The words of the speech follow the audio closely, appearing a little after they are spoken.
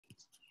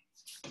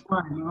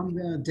Hi,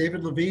 I'm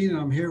David Levine, and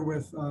I'm here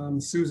with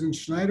Susan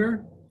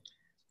Schneider.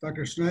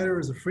 Dr. Schneider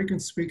is a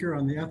frequent speaker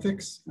on the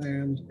ethics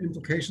and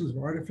implications of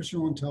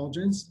artificial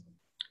intelligence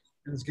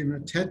and has given a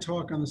TED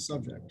Talk on the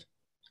subject.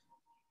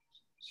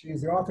 She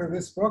is the author of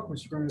this book,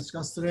 which we're going to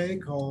discuss today,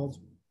 called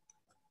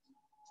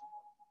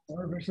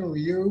Artificial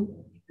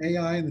You,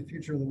 AI and the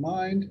Future of the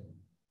Mind.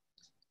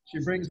 She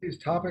brings these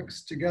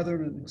topics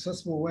together in an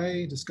accessible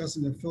way,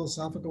 discussing the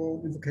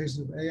philosophical implications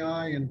of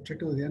AI and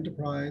particularly the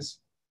enterprise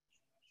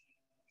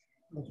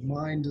of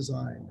mind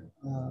design.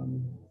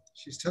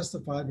 She's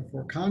testified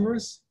before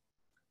Congress.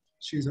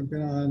 She's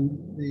been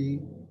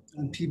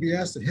on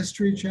PBS, the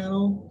History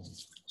Channel.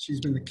 She's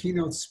been the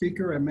keynote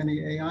speaker at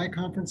many AI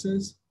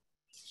conferences,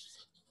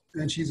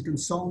 and she's a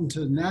consultant to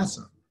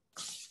NASA.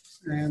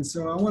 And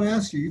so I want to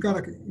ask you, your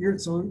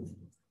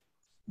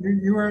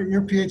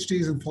PhD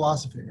is in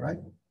philosophy, right?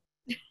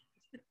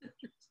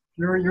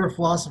 You're a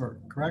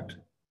philosopher, correct?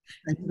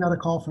 And you got a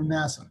call from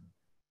NASA.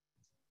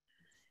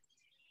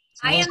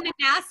 So I am the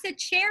NASA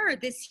chair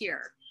this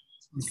year.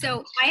 Okay.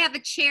 So I have a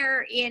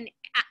chair in,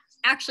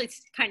 actually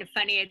it's kind of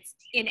funny, it's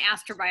in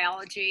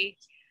astrobiology.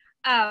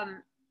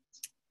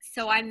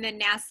 So I'm the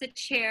NASA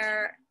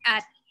chair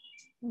at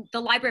the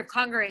Library of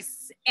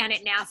Congress and at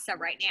NASA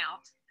right now,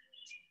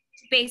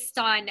 based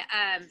on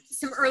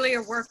some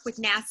earlier work with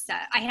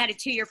NASA. I had a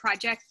 2-year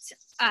project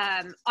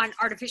on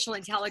artificial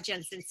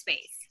intelligence in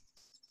space.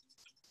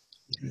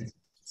 Okay.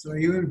 So are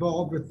you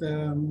involved with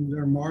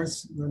their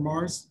Mars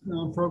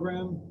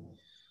program?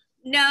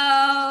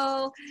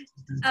 No,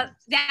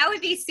 that would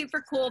be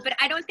super cool, but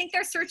I don't think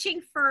they're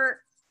searching for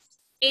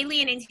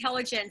alien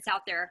intelligence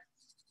out there.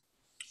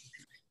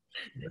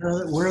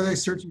 Where are they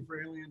searching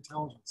for alien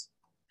intelligence?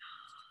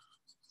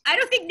 I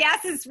don't think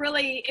NASA's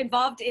really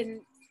involved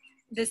in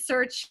the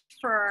search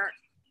for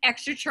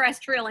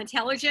extraterrestrial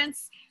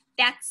intelligence.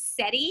 That's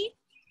SETI,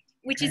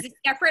 which is a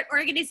separate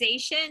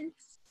organization,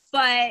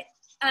 but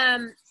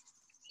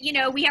you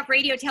know, we have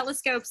radio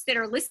telescopes that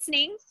are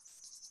listening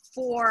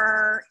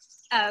for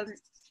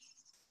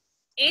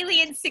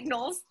alien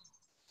signals.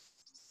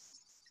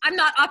 I'm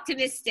not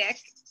optimistic.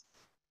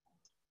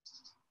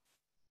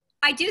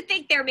 I do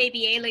think there may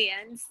be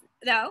aliens,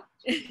 though.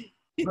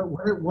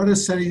 What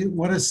does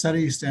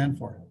SETI stand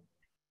for?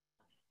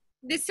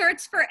 The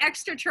search for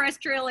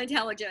extraterrestrial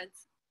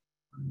intelligence.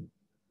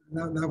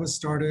 That was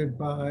started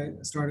by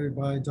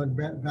Doug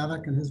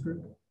Vadek and his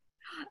group.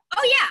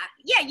 Oh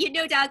yeah, you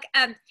know Doug.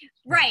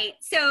 Right.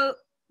 So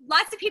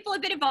lots of people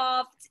have been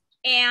involved.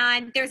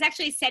 And there's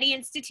actually a SETI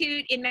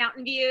Institute in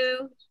Mountain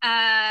View.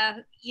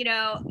 You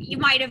know, you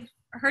might have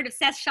heard of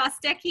Seth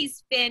Shostak.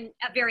 He's been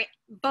a very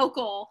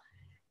vocal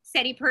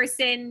SETI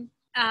person.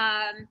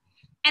 And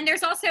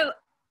there's also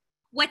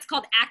what's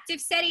called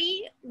active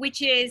SETI,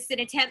 which is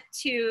an attempt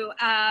to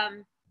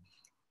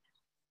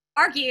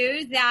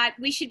argue that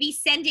we should be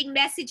sending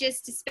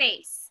messages to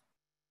space.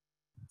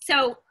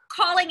 So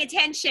calling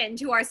attention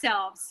to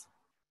ourselves.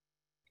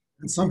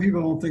 And some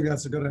people don't think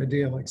that's a good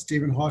idea, like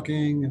Stephen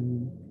Hawking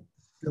and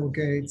Bill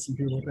Gates and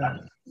people like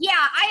that. Yeah,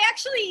 I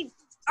actually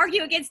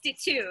argue against it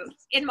too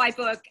in my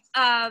book.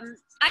 I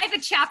have a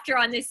chapter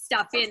on this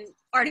stuff in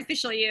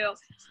Artificial You.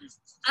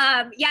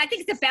 Yeah, I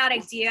think it's a bad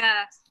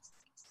idea.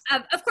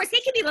 Of course, they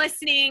could be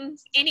listening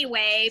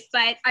anyway,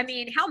 but I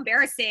mean, how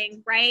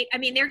embarrassing, right? I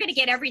mean, they're going to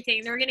get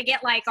everything. They're going to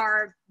get like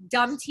our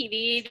dumb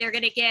TV. They're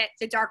going to get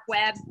the dark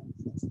web.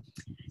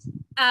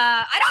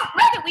 I don't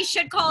know that we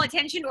should call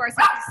attention to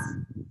ourselves.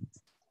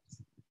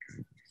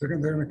 They're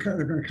going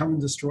to come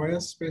and destroy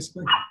us,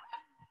 basically?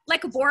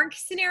 Like a Borg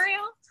scenario?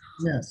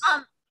 Yes.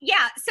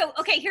 Yeah, so,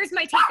 okay, here's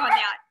my take on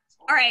that.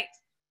 All right.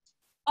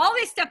 All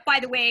this stuff, by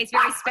the way, is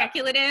very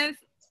speculative.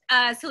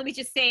 So let me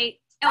just say,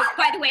 oh,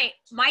 by the way,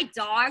 my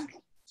dog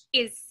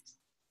is,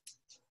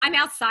 I'm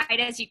outside,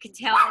 as you can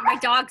tell. My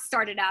dog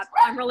started up.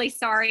 I'm really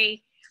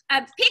sorry.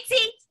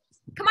 Pixie,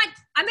 come on.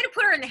 I'm going to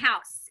put her in the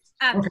house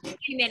Okay.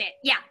 in a minute.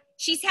 Yeah,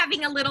 she's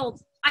having a little,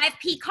 I have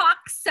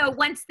peacocks, so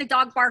once the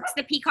dog barks,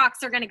 the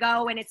peacocks are going to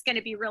go, and it's going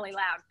to be really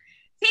loud.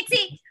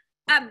 Pixie,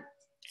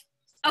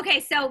 okay,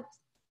 so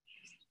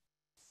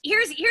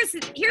here's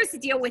the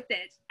deal with the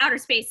outer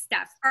space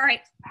stuff. All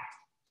right,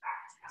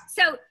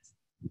 so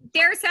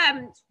there's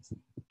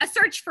a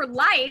search for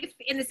life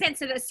in the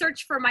sense of a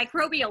search for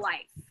microbial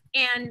life,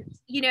 and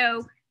you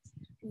know,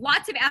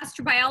 lots of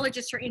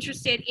astrobiologists are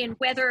interested in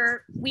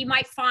whether we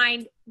might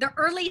find the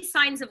early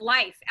signs of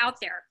life out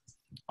there,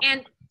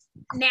 and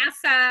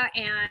NASA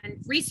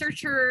and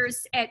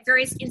researchers at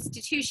various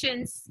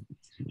institutions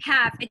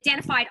have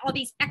identified all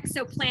these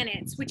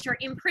exoplanets, which are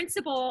in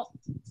principle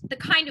the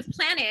kind of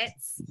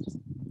planets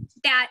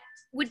that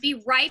would be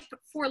ripe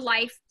for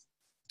life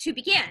to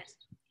begin,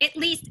 at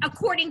least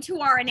according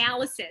to our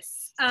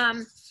analysis.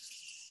 Of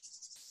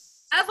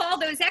all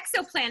those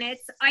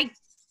exoplanets, I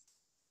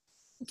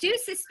do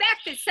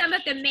suspect that some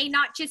of them may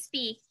not just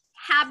be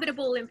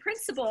habitable in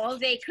principle,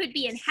 they could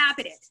be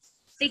inhabited.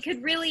 They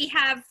could really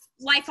have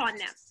life on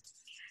them.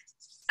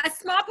 A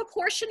small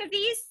proportion of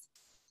these,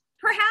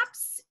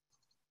 perhaps,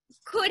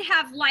 could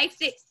have life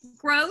that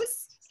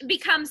grows,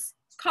 becomes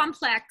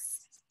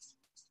complex,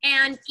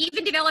 and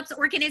even develops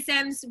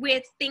organisms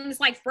with things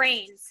like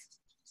brains.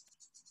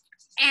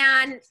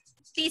 And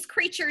these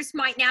creatures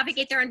might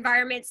navigate their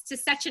environments to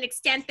such an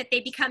extent that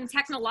they become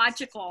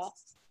technological.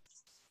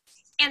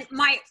 And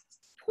my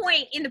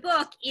point in the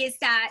book is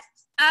that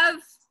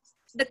of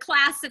the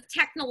class of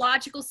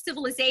technological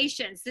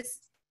civilizations,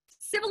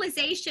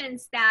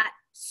 civilizations that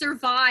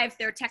survive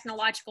their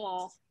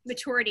technological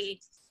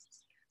maturity,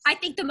 I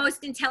think the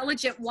most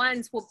intelligent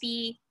ones will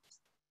be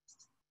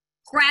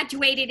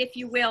graduated, if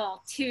you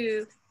will,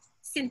 to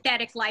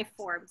synthetic life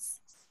forms.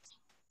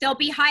 They'll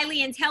be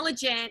highly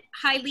intelligent,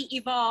 highly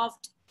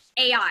evolved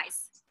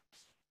AIs.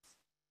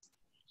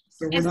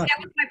 So And so that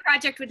was my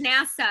project with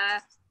NASA.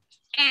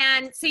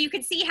 And so you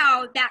can see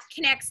how that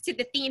connects to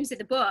the themes of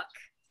the book,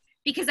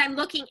 because I'm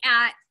looking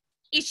at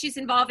issues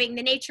involving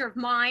the nature of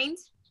mind.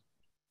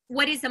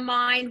 What is a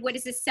mind? What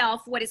is a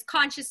self? What is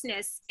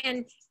consciousness?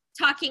 And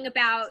talking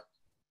about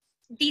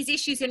these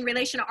issues in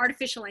relation to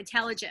artificial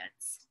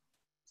intelligence.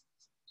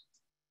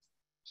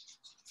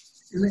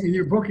 In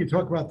your book, you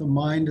talk about the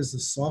mind as a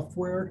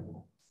software.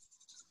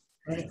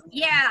 Right?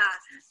 Yeah.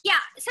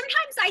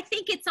 Sometimes I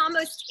think it's not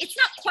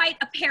quite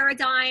a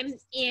paradigm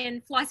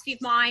in philosophy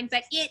of mind,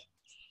 but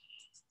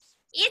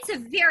it's a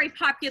very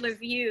popular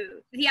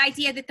view. The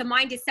idea that the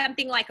mind is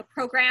something like a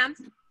program,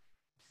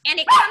 and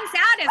it comes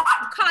out of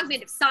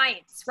cognitive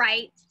science,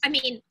 right? I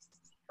mean,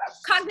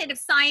 cognitive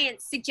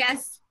science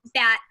suggests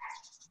that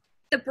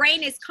the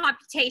brain is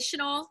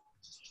computational,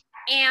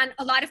 and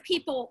a lot of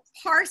people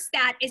parse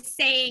that as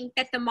saying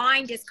that the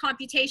mind is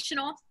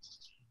computational,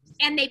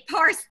 and they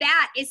parse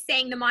that as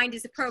saying the mind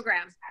is a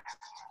program.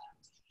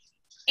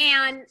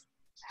 And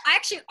I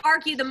actually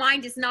argue the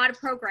mind is not a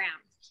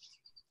program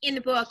in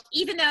the book,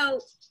 even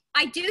though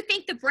I do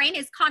think the brain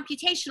is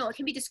computational. It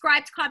can be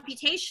described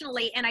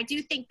computationally, and I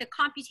do think the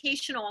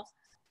computational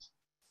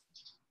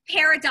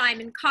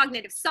paradigm in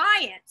cognitive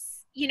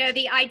science, you know,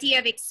 the idea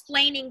of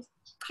explaining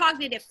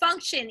cognitive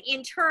function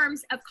in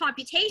terms of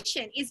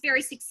computation is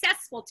very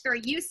successful. It's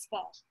very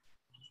useful.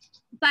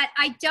 But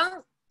I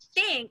don't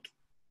think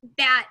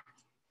that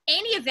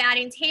any of that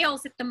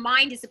entails that the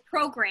mind is a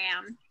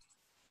program.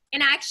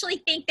 And I actually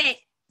think that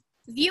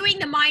viewing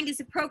the mind as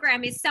a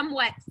program is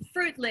somewhat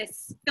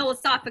fruitless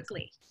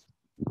philosophically.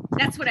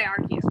 That's what I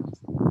argue.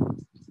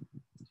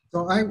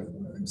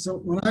 So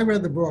when I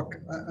read the book,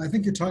 I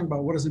think you're talking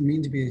about what does it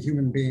mean to be a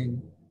human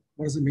being?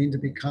 What does it mean to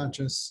be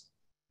conscious?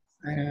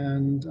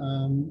 And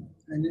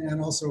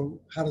also,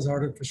 how does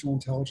artificial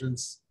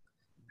intelligence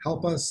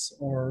help us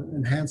or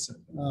enhance it?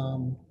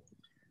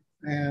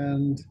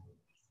 And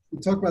we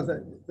talk about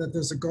that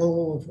there's a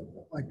goal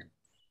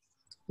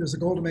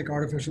to make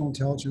artificial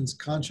intelligence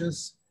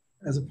conscious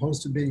as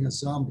opposed to being a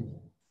zombie,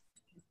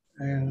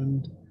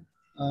 and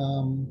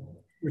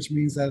which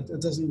means that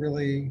it doesn't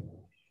really,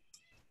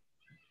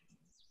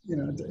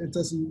 it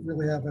doesn't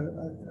really have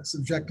a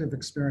subjective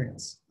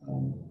experience.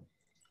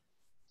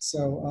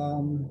 So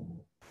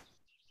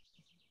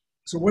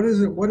what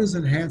is it? What is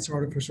enhanced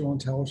artificial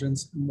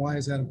intelligence, and why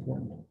is that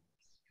important?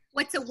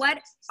 What's a what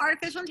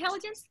artificial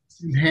intelligence?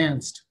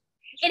 Enhanced.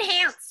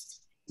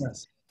 Enhanced.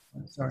 Yes.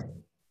 Sorry.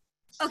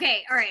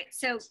 Okay. All right.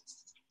 So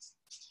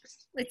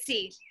let's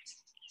see.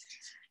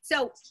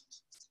 So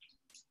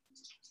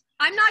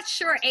I'm not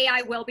sure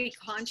AI will be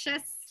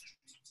conscious.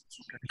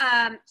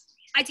 I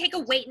take a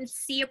wait and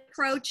see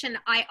approach, and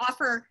I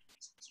offer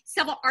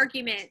several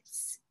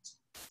arguments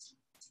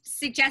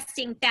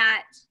suggesting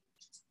that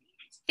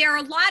there are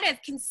a lot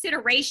of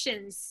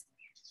considerations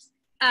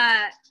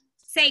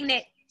saying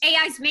that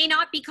AIs may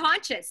not be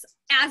conscious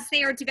as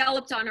they are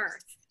developed on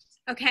Earth,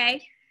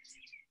 okay?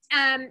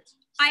 I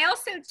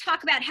also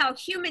talk about how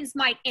humans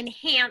might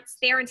enhance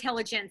their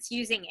intelligence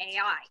using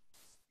AI.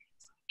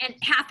 And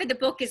half of the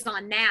book is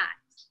on that.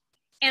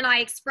 And I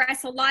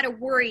express a lot of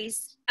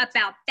worries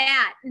about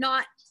that,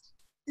 not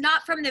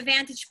from the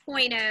vantage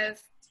point of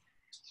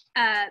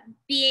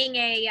being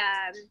a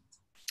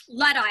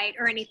Luddite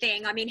or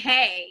anything. I mean,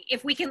 hey,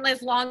 if we can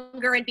live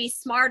longer and be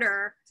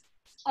smarter,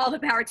 all the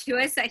power to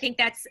us. I think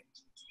that's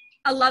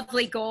a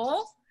lovely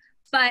goal.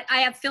 But I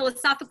have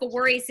philosophical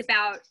worries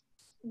about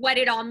what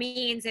it all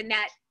means, and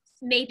that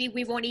maybe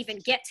we won't even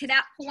get to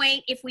that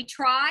point if we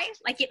try.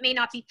 Like, it may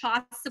not be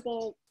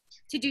possible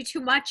to do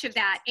too much of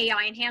that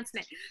AI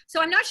enhancement. So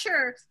I'm not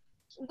sure,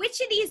 which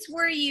of these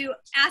were you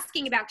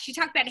asking about? Because you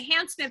talked about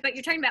enhancement, but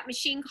you're talking about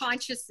machine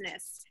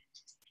consciousness.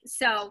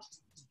 So,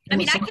 I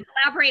mean, I can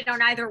elaborate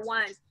on either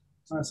one.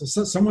 All right,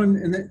 so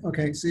someone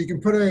okay, so you can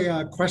put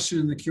a question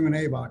in the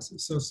Q&A box.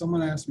 So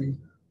someone asked me,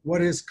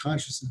 what is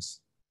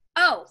consciousness?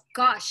 Oh,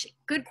 gosh,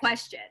 good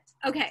question.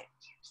 Okay.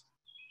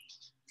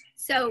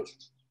 So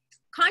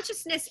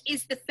consciousness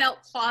is the felt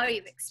quality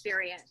of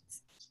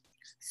experience.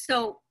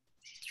 So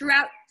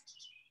throughout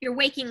your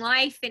waking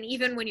life, and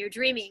even when you're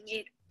dreaming,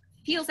 it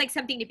feels like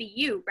something to be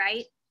you,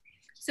 right?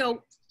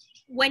 So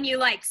when you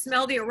like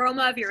smell the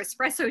aroma of your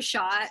espresso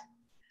shot,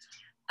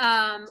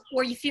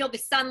 or you feel the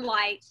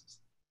sunlight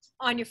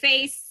on your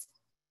face,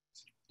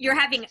 you're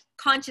having a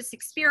conscious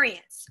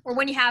experience. Or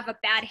when you have a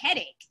bad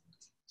headache.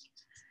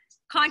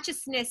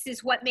 consciousness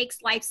is what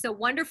makes life so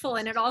wonderful,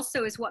 and it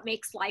also is what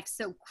makes life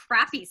so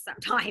crappy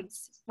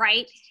sometimes,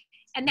 right?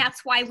 And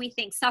that's why we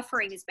think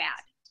suffering is bad.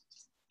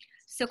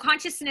 So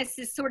consciousness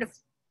is sort of,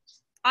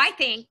 I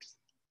think,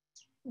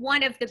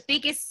 one of the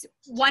biggest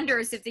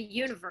wonders of the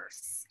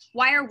universe.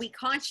 Why are we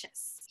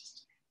conscious?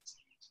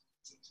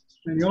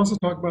 And you also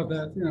talk about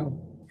that, you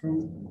know,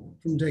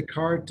 from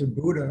Descartes to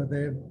Buddha,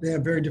 they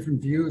have very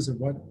different views of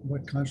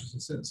what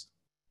consciousness is.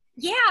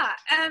 Yeah.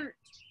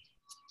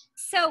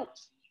 So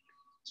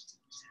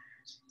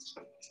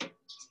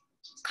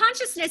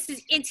consciousness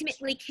is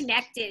intimately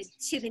connected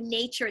to the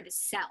nature of the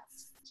self,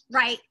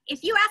 right?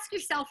 If you ask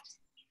yourself,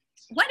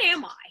 what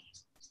am I?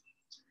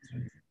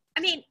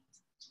 I mean,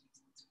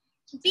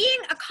 being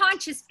a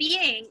conscious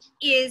being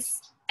is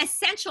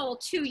essential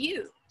to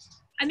you.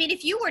 I mean,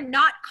 if you were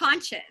not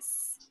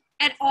conscious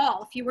at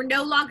all, if you were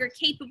no longer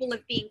capable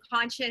of being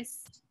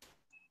conscious,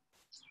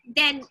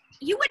 then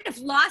you would have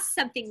lost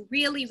something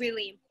really,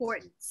 really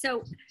important.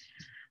 So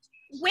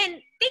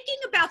when thinking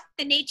about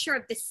the nature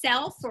of the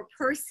self or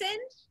person,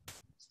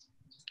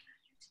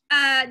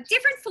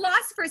 different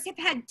philosophers have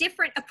had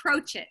different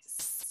approaches.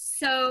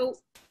 So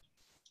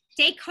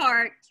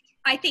Descartes,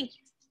 I think,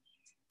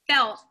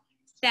 felt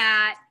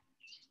that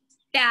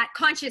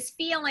conscious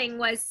feeling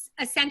was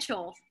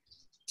essential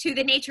to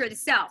the nature of the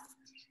self.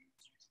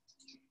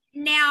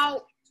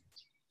 Now,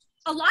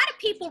 a lot of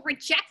people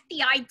reject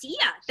the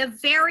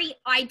very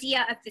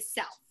idea of the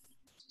self,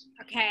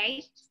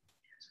 okay?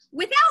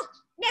 Without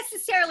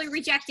necessarily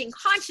rejecting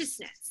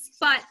consciousness,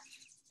 but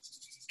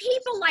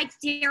people like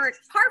Derek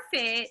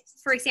Parfit,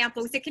 for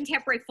example, who's a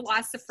contemporary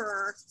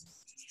philosopher,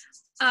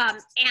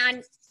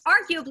 and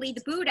arguably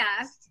the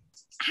Buddha,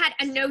 had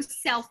a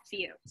no-self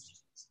view.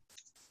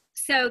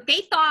 So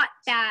they thought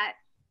that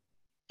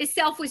the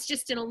self was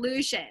just an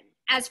illusion.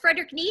 As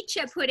Friedrich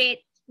Nietzsche put it,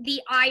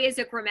 the I is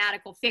a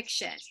grammatical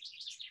fiction,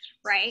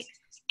 right?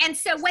 And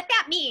so what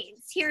that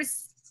means,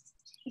 here's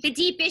the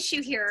deep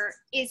issue here,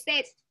 is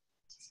that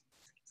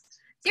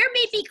there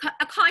may be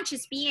a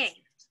conscious being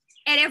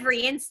at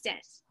every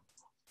instant,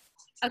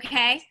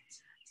 okay?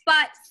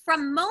 But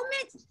from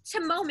moment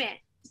to moment,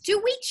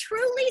 do we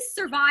truly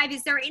survive?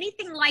 Is there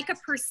anything like a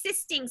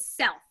persisting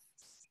self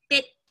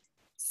that,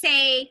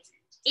 say,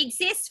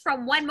 exists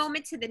from one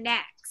moment to the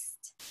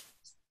next?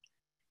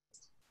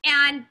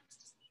 And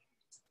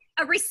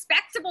a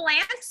respectable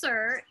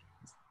answer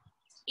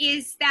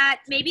is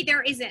that maybe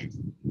there isn't.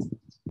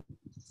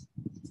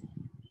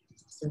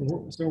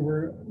 So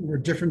we're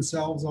different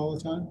selves all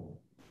the time?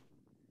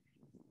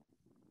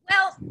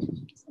 Well,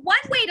 one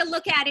way to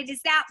look at it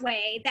is that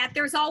way, that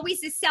there's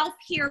always a self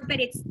here, but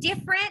it's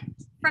different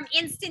from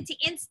instant to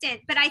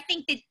instant. But I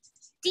think the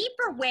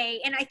deeper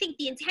way, and I think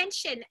the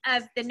intention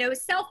of the no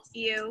self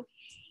view,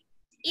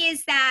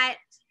 is that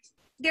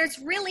there's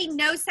really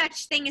no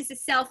such thing as a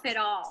self at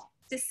all.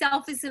 The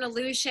self is an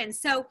illusion.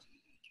 So,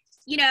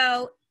 you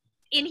know,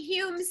 in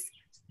Hume's,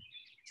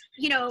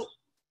 you know,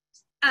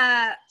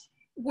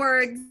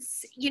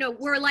 words, you know,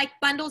 we're like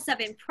bundles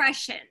of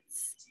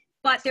impressions,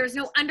 but there's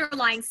no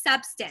underlying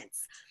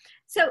substance.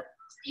 So,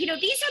 you know,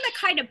 these are the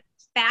kind of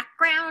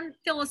background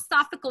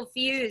philosophical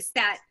views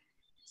that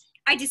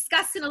I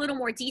discuss in a little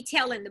more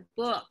detail in the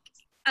book.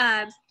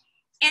 And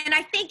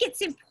I think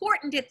it's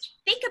important to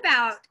think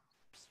about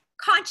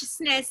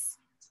consciousness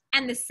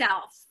and the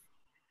self,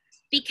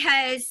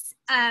 because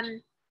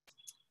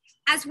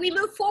as we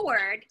move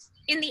forward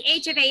in the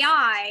age of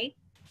AI,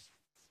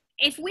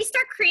 if we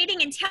start creating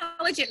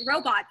intelligent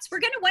robots, we're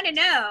going to want to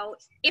know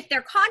if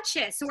they're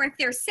conscious or if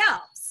they're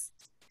selves.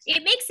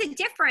 It makes a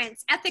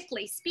difference,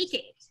 ethically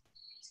speaking.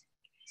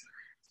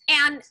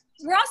 And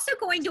we're also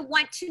going to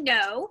want to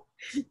know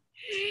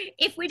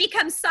if we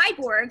become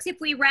cyborgs, if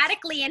we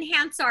radically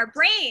enhance our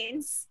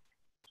brains,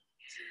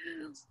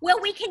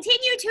 will we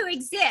continue to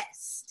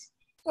exist?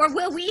 Or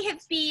will we have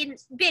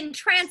been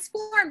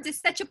transformed to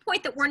such a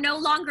point that we're no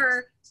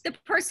longer the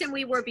person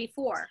we were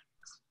before?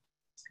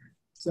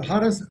 So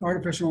how does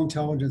artificial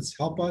intelligence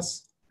help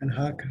us, and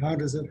how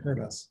does it hurt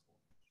us?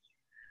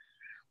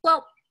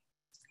 Well,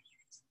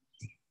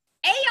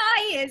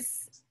 AI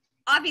is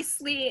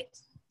obviously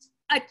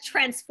a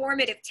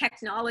transformative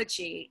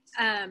technology.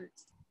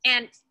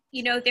 And,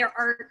 you know, there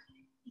are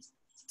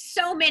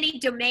so many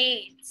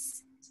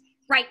domains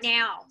right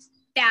now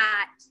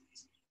that,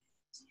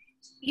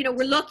 you know,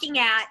 we're looking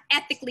at,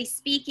 ethically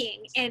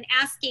speaking, and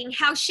asking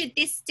how should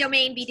this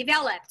domain be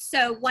developed?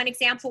 So one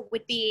example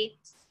would be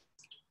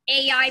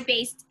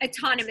AI-based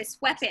autonomous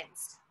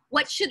weapons.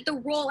 What should the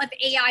role of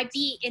AI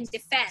be in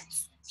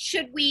defense?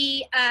 Should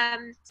we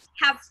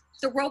have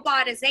the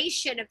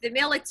robotization of the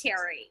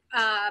military?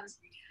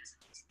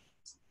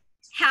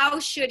 How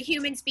should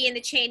humans be in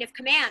the chain of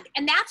command?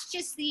 And that's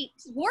just the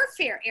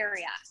warfare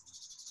area,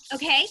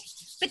 okay?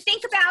 But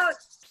think about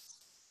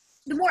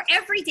the more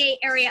everyday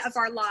area of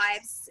our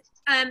lives.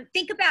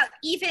 Think about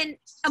even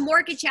a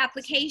mortgage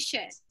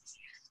application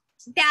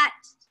that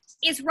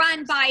is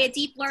run by a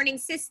deep learning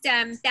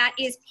system that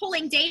is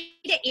pulling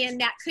data in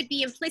that could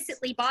be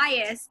implicitly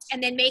biased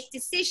and then make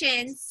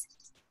decisions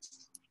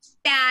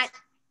that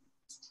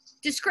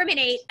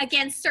discriminate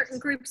against certain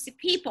groups of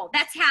people.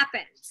 That's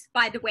happened,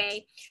 by the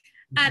way.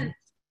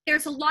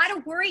 There's a lot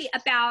of worry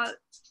about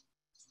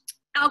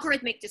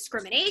algorithmic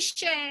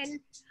discrimination.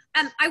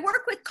 I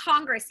work with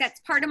Congress. That's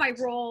part of my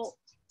role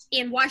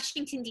in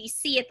Washington,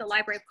 D.C. at the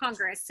Library of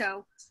Congress.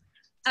 So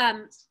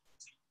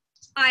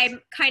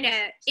I'm kind of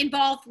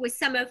involved with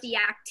some of the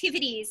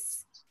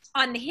activities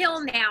on the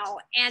Hill now,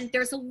 and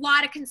there's a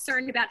lot of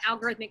concern about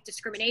algorithmic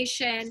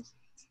discrimination.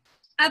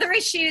 Other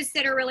issues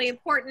that are really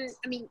important,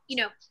 I mean, you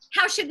know,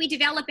 how should we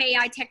develop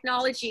AI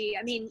technology?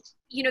 I mean,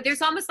 you know,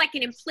 there's almost like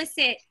an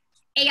implicit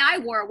AI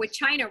war with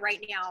China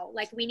right now.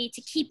 Like, we need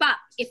to keep up,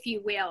 if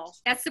you will.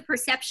 That's the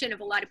perception of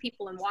a lot of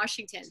people in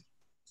Washington.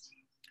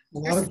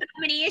 There's so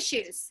many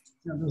issues.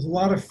 Yeah, there's a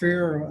lot of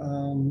fear.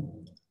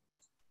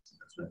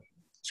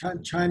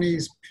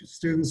 Chinese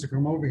students who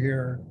come over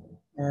here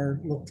are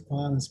looked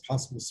upon as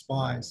possible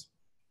spies,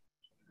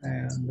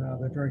 and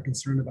they're very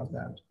concerned about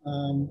that.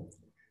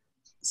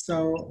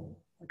 So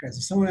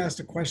someone asked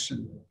a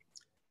question.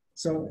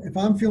 So if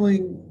I'm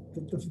feeling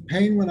the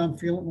pain when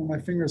my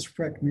fingers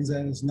prick, means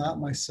that it's not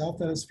myself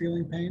that is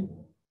feeling pain.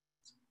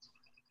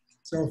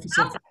 So if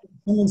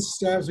someone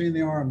stabs me in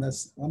the arm,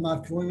 I'm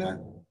not feeling that.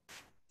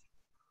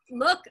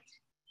 Look,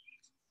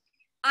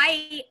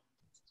 I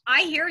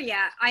hear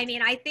ya. I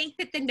mean, I think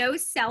that the no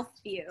self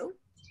view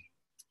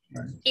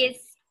is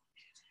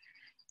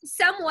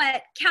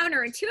somewhat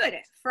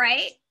counterintuitive,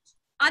 right?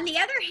 On the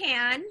other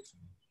hand,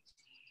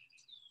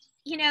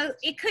 you know,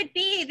 it could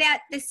be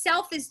that the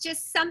self is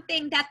just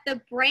something that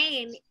the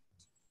brain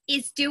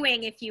is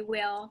doing, if you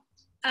will.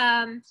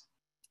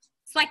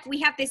 It's like we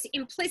have this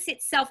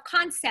implicit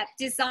self-concept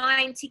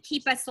designed to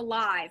keep us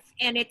alive,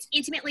 and it's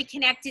intimately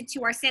connected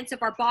to our sense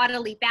of our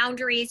bodily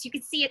boundaries. You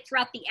can see it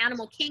throughout the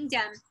animal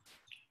kingdom.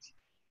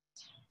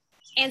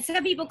 And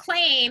some people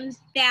claim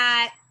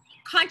that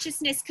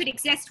consciousness could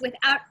exist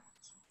without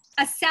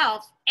a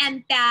self,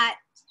 and that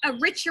a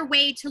richer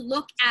way to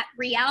look at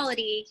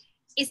reality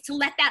is to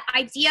let that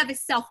idea of a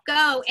self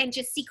go and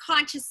just see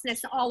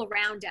consciousness all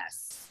around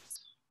us.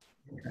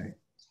 Okay.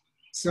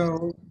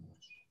 So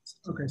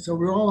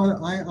we're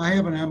all. I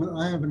have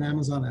an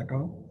Amazon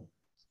Echo.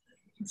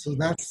 So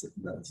that's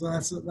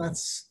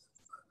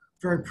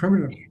very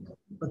primitive.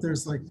 But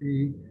there's like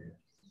the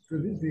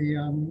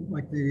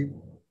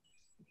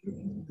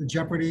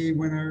Jeopardy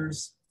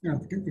winners. You know,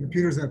 the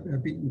computers that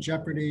have beaten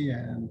Jeopardy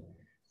and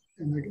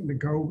the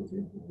Go,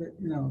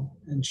 you know,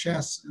 and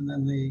chess, and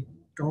then the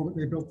Go.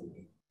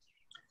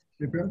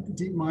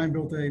 DeepMind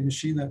built a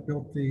machine that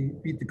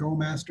beat the Go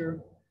master,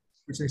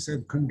 which they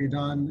said couldn't be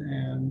done.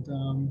 And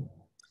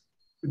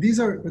but these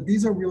are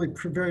really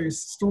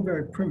still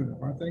very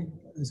primitive, aren't they?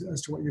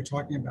 As to what you're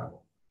talking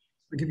about.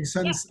 Like if you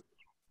send.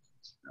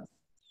 Yeah.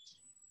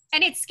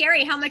 And it's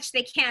scary how much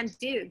they can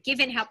do,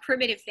 given how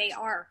primitive they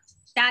are.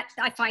 That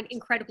I find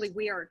incredibly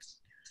weird.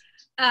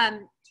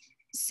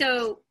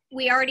 So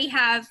we already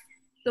have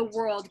the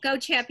world Go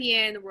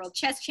champion, the world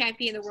chess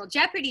champion, the world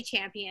Jeopardy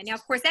champion. Now,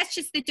 of course, that's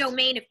just the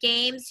domain of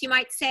games, you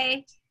might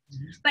say.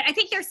 But I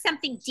think there's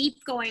something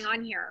deep going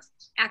on here,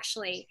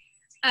 actually.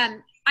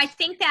 I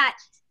think that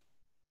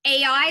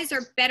AIs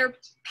are better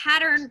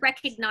pattern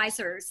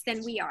recognizers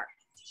than we are.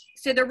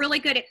 So they're really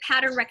good at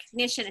pattern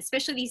recognition,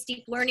 especially these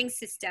deep learning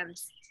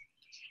systems.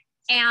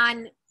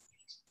 And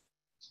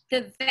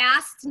the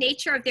vast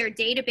nature of their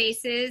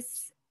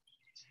databases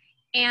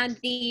and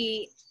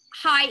the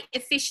high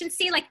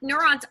efficiency, like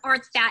neurons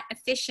aren't that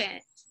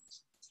efficient,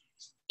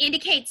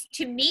 indicates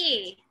to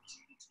me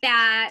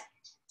that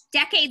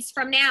decades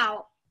from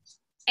now,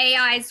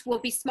 AIs will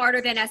be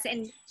smarter than us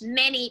in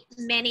many,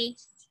 many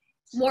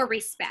more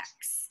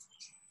respects.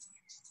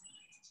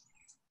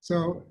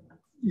 So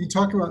you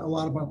talk a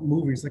lot about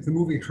movies, like the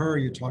movie Her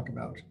you talk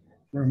about,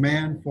 where a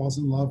man falls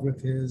in love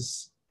with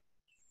his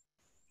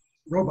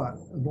robot,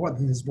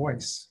 his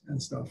voice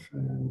and stuff.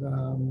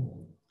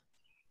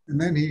 And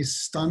then he's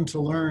stunned to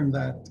learn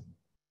that,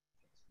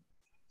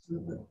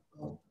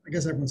 I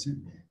guess everyone's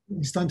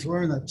he's stunned to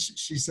learn that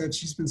she said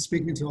she's been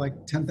speaking to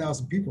like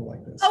 10,000 people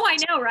like this. Oh, I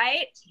know,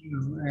 right? You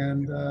know,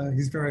 and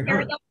he's very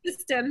hurt.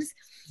 Systems.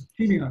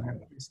 Cheating on him,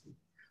 basically.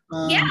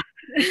 Yeah.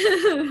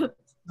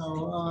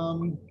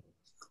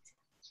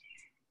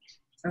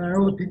 And I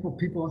know that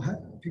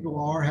people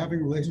are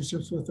having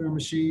relationships with their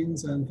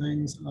machines and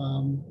things.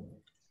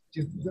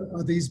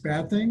 Are these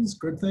bad things,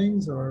 good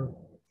things, or?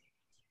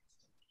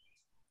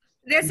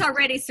 There's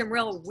already some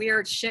real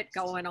weird shit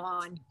going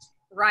on,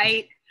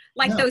 right?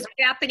 Like those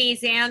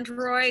Japanese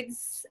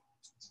androids.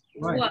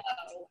 Right. Whoa.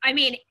 I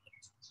mean,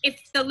 if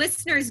the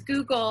listeners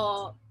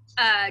Google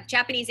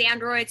Japanese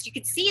androids, you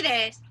could see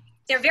that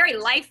they're very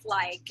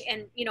lifelike.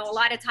 And, you know, a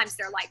lot of times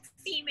they're like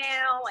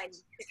female and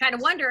you're kind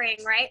of wondering,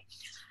 right?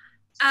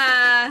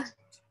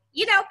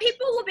 You know,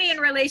 people will be in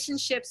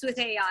relationships with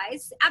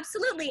AIs.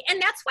 Absolutely.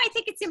 And that's why I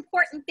think it's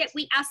important that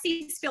we ask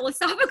these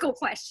philosophical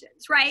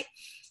questions, right?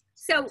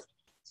 So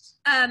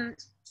one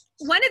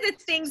of the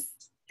things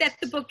that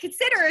the book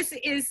considers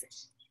is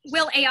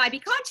will AI be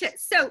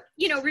conscious? So,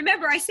 you know,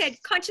 remember I said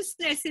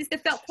consciousness is the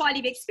felt quality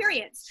of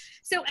experience.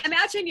 So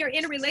imagine you're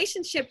in a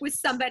relationship with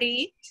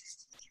somebody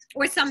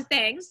or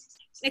something.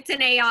 It's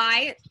an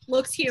AI,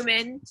 looks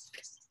human,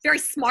 very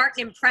smart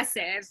and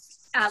impressive,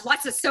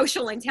 lots of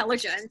social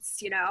intelligence,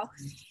 you know,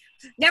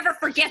 never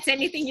forgets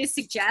anything you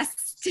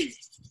suggest.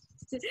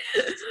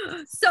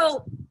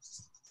 So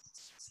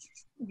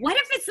what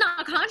if it's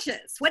not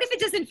conscious? What if it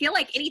doesn't feel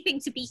like anything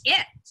to be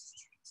it?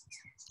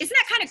 Isn't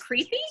that kind of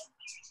creepy?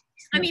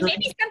 I mean,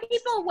 maybe some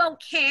people won't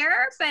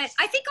care, but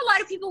I think a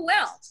lot of people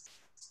will.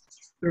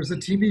 There's a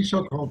TV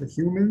show called The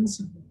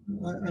Humans,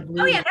 I believe.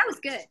 Oh yeah, that was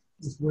good.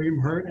 With William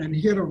Hurt, and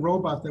he had a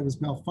robot that was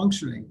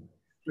malfunctioning,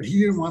 but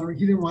he didn't want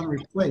to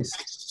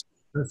replace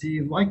because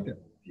he liked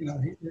it. You know,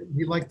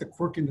 he liked the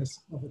quirkiness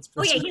of its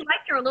personality. Oh yeah, he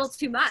liked her a little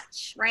too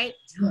much, right?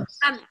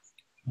 Yes.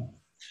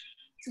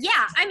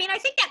 Yeah, I mean, I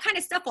think that kind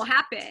of stuff will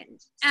happen.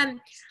 I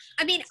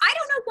mean, I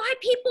don't know why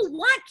people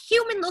want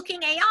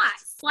human-looking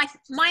AIs. Like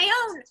my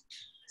own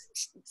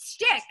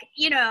shtick,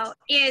 you know,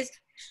 is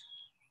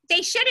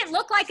they shouldn't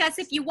look like us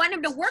if you want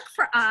them to work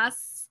for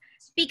us,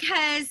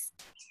 because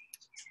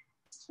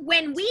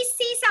when we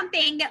see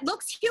something that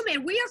looks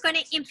human, we are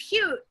going to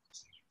impute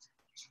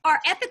our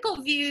ethical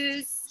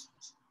views,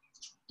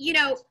 you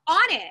know,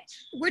 on it.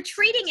 We're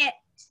treating it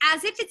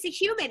as if it's a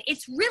human.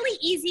 It's really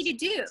easy to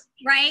do,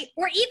 right?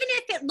 Or even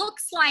if it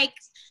looks like,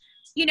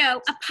 you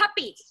know, a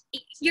puppy,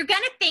 you're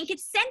going to think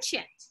it's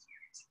sentient.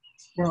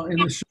 Well,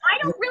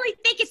 I don't really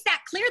think it's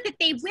that clear that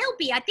they will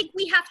be. I think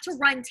we have to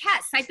run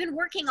tests. I've been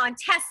working on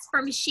tests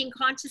for machine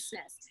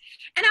consciousness.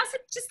 And I also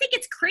just think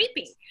it's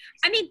creepy.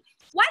 I mean,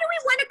 why do we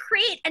want to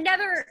create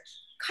another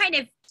kind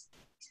of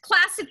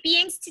class of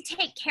beings to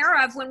take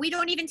care of when we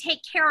don't even take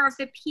care of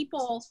the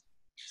people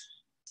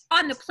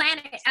on the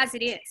planet as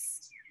it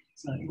is?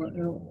 Right.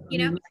 Well, you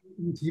know,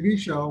 in the TV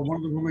show, one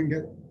of the women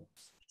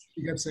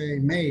gets a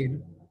maid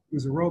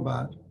who's a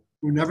robot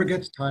who never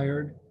gets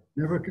tired,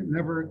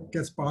 never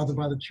gets bothered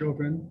by the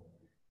children,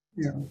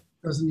 you know,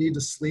 doesn't need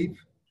to sleep,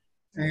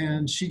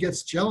 and she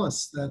gets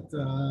jealous that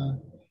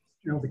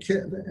you know, the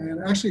kid.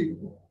 And actually,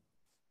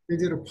 they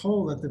did a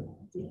poll that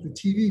the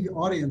TV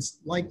audience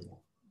liked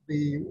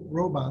the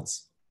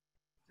robots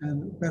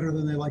and better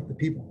than they liked the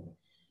people,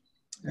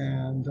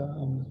 and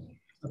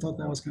I thought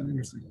that was kind of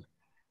interesting.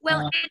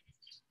 Well,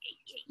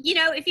 you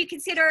know, if you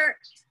consider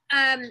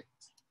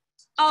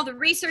all the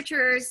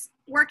researchers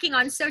working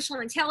on social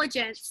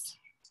intelligence,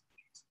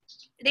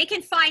 they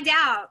can find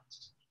out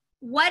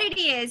what it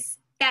is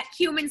that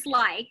humans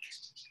like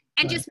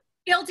and just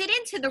build it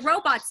into the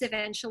robots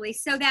eventually,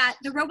 so that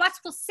the robots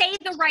will say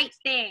the right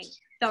thing.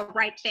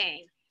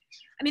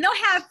 I mean,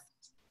 they'll have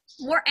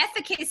more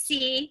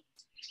efficacy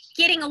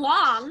getting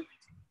along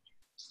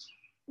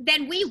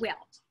than we will.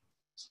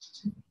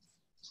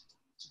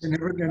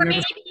 Or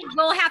maybe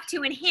we'll have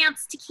to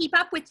enhance to keep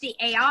up with the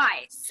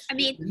AIs. I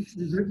mean,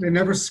 they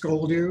never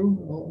scold you.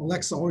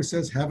 Alexa always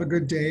says, "Have a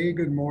good day,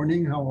 good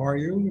morning, how are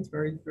you?" It's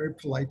very, very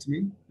polite to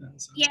me.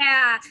 So.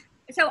 Yeah.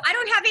 So I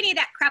don't have any of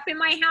that crap in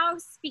my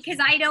house because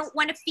I don't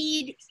want to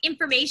feed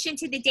information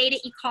to the data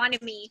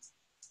economy.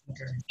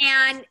 Okay.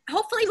 And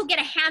hopefully we'll get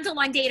a handle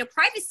on data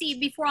privacy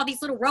before all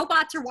these little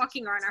robots are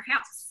walking around our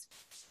house.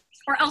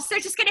 Or else they're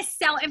just going to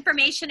sell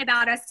information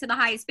about us to the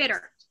highest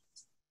bidder.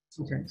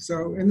 Okay,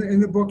 so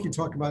in the book you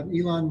talk about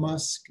Elon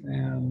Musk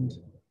and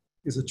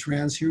is a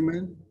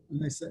transhuman,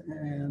 and they said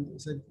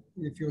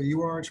you feel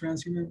you are a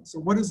transhuman. So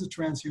what is a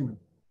transhuman?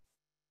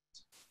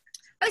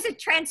 I was a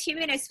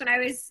transhumanist when I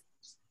was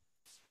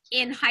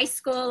in high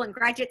school and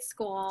graduate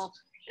school,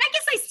 and I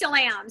guess I still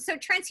am. So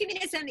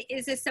transhumanism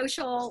is a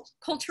social,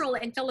 cultural,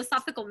 and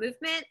philosophical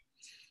movement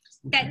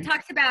that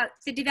talks about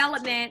the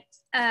development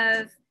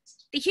of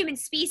the human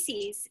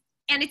species.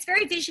 And it's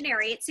very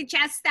visionary. It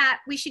suggests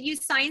that we should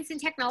use science and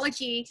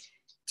technology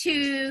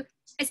to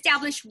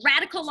establish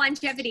radical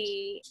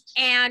longevity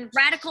and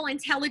radical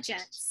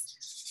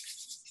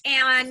intelligence.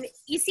 And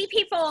you see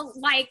people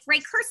like Ray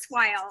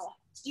Kurzweil,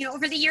 you know,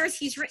 over the years,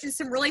 he's written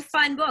some really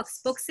fun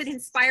books that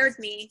inspired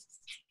me.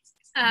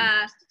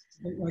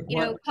 You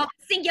know, called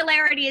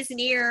Singularity is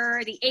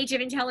Near, The Age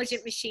of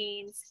Intelligent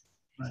Machines.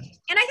 Right.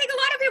 And I think a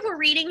lot of people were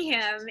reading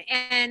him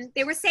and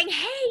they were saying,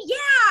 hey,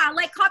 yeah,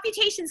 like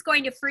computation's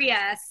going to free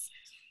us.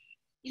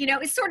 You know,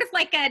 it's sort of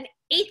like an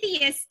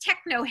atheist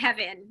techno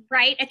heaven,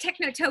 right? A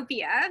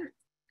technotopia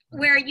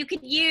where you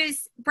could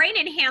use brain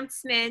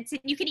enhancements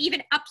and you could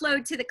even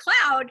upload to the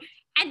cloud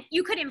and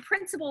you could, in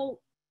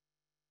principle,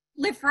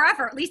 live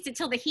forever, at least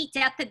until the heat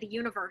death of the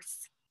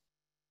universe.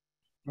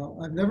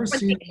 Well, I've never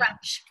seen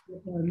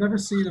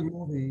a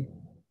movie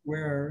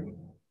where,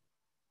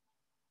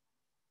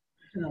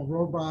 you know,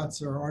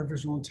 robots or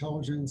artificial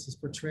intelligence is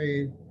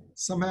portrayed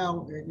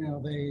somehow. You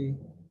know,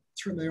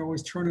 they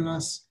always turn on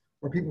us,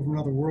 or people from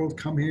another world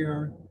come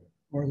here,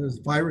 or there's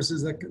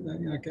viruses that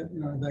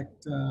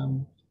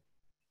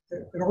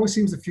it always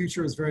seems the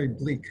future is very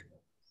bleak.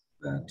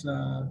 That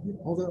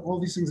all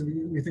these things that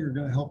we think are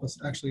going to help us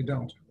actually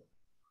don't.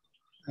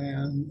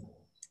 And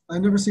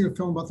I've never seen a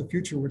film about the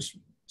future which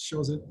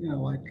shows it, you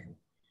know, like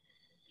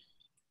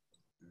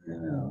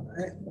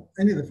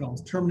any of the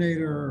films,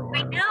 Terminator or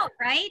I know,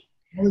 right?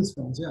 all these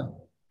films, yeah.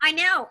 I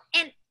know.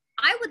 And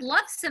I would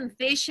love some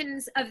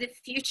visions of the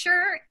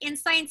future in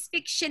science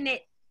fiction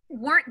that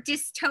weren't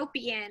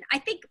dystopian. I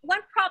think one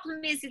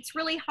problem is it's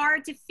really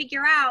hard to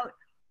figure out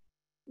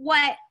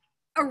what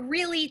a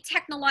really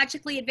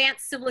technologically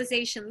advanced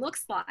civilization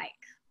looks like,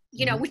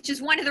 you know, which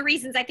is one of the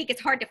reasons I think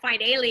it's hard to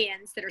find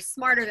aliens that are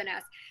smarter than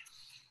us.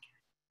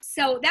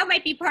 So that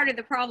might be part of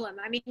the problem.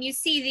 I mean, you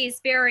see these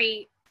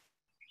very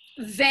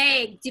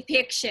vague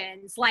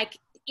depictions, like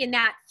in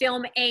that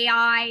film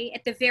AI,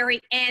 at the very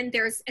end,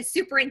 there's a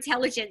super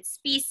intelligent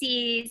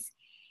species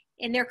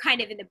and they're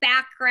kind of in the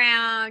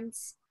background.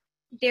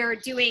 They're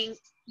doing,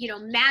 you know,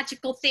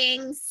 magical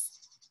things,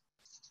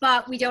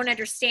 but we don't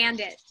understand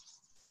it.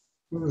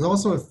 Well, there's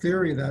also a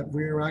theory that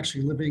we're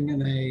actually living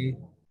in a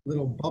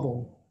little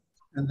bubble,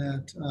 and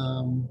that,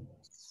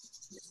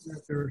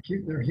 that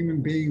they're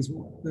human beings,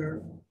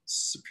 they're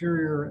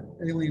superior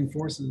alien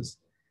forces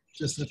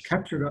just have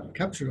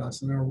captured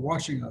us and are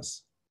watching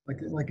us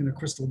like in a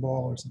crystal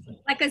ball or something.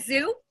 Like a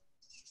zoo?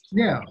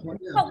 Yeah.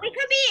 Well, we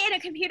could be in a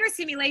computer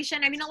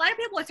simulation. I mean, a lot of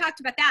people have talked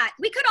about that.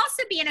 We could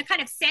also be in a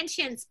kind of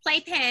sentience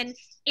playpen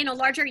in a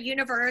larger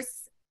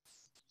universe.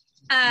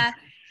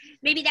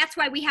 Maybe that's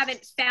why we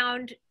haven't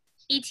found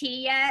ET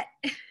yet.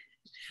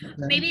 Okay.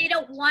 Maybe they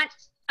don't want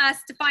us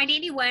to find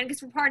anyone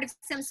because we're part of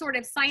some sort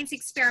of science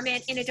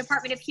experiment in a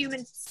Department of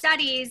Human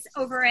Studies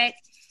over at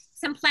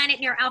some planet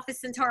near Alpha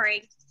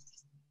Centauri.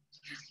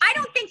 I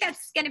don't think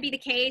that's going to be the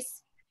case.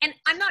 And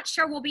I'm not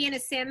sure we'll be in a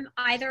sim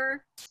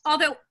either.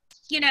 Although,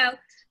 you know,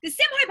 the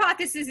sim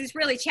hypothesis is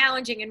really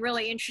challenging and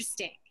really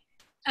interesting.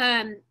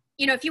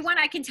 You know, if you want,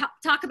 I can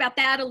talk about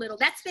that a little.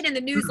 That's been in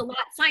the news a lot.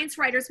 Science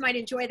writers might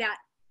enjoy that.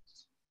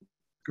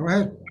 Go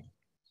ahead.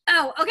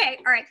 Oh, okay.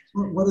 All right.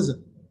 What is it?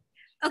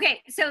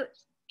 Okay, so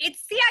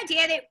it's the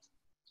idea that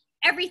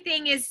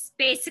everything is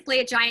basically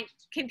a giant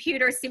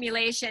computer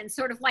simulation,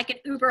 sort of like an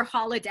Uber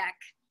holodeck.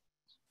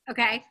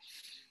 Okay.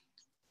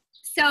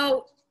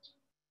 So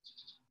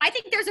I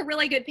think there's a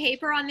really good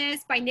paper on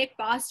this by Nick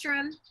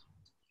Bostrom.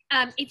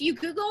 If you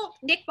Google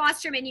Nick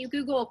Bostrom and you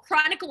Google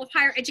Chronicle of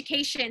Higher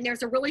Education,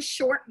 there's a really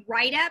short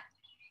write-up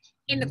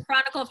in the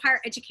Chronicle of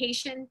Higher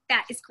Education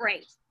that is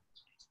great.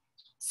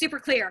 Super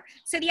clear.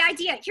 So the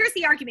idea, here's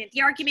the argument.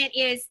 The argument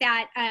is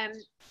that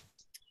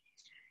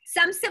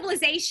some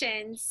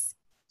civilizations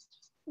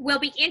will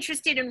be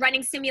interested in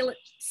running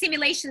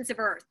simulations of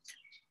Earth.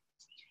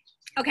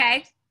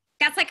 Okay?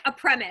 That's like a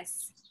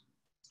premise.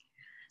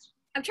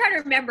 I'm trying to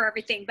remember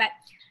everything, but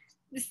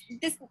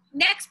this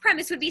next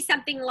premise would be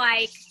something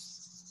like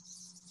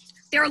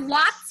there are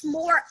lots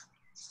more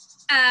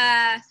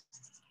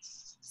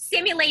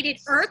simulated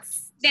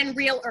Earths than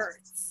real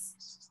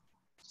Earths.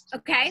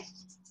 Okay?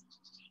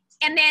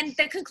 And then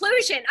the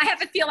conclusion, I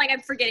have a feeling I'm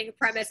forgetting the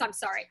premise, I'm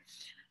sorry.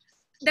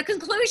 The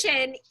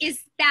conclusion is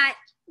that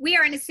we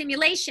are in a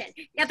simulation.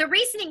 Now the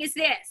reasoning is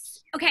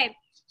this. Okay,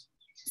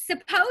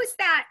 suppose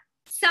that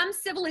some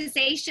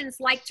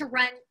civilizations like to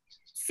run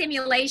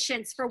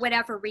simulations for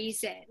whatever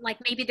reason. Like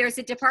maybe there's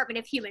a Department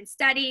of Human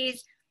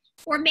Studies,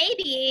 or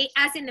maybe,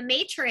 as in the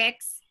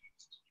Matrix,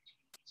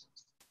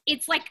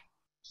 it's like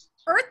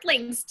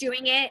Earthlings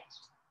doing it,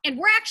 and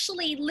we're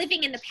actually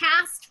living in the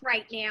past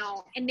right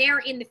now, and they're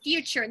in the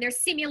future, and they're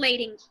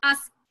simulating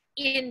us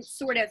in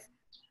sort of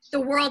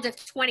the world of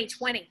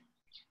 2020.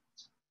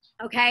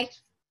 Okay?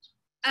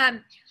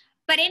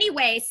 But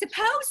anyway,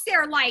 suppose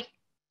there are like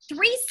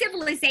 3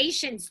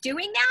 civilizations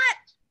doing that,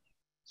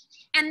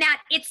 and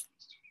that it's,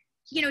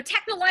 you know,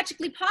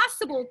 technologically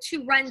possible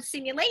to run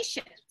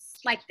simulations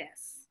like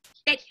this.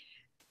 That,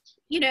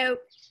 you know,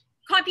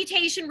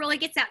 computation really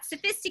gets that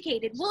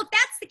sophisticated. Well, if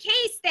that's the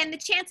case, then the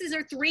chances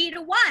are 3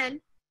 to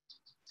 1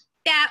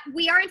 that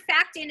we are in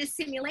fact in a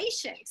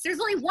simulation. So there's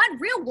only one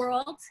real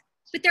world,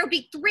 but there'll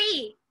be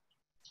 3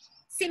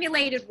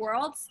 simulated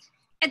worlds.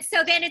 And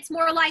so then it's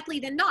more likely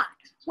than not.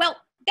 Well,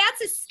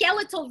 that's a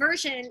skeletal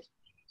version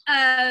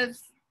of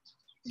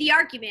the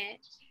argument.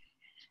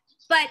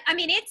 But I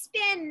mean, it's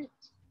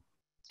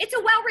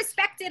a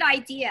well-respected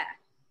idea,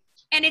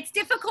 and it's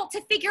difficult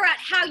to figure out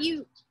how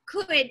you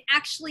could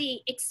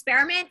actually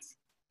experiment.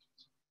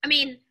 I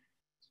mean,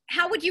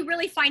 how would you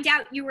really find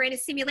out you were in a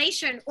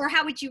simulation, or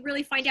how would you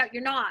really find out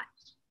you're not?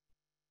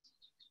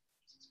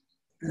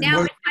 And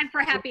now it's time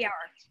for a happy hour.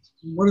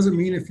 What does it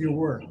mean if you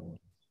were?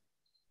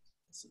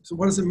 So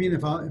what does it mean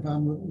if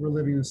we're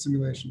living in a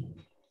simulation?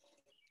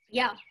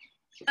 Yeah.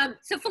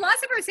 So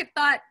philosophers have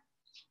thought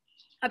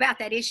about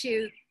that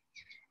issue.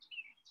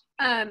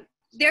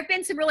 There have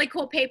been some really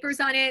cool papers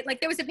on it.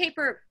 Like there was a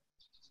paper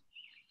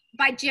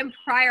by Jim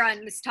Pryor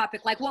on this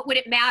topic, like what would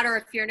it matter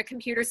if you're in a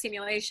computer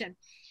simulation?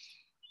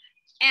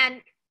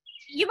 And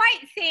you might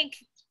think,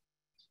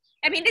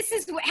 I mean, this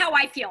is how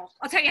I feel.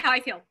 I'll tell you how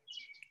I feel.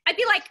 I'd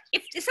be like,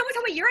 if someone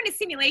told me you're in a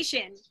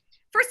simulation,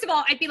 first of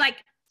all, I'd be like,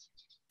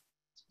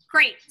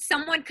 great.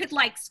 Someone could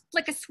like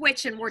flick a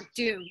switch and we're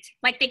doomed.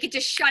 Like they could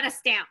just shut us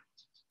down.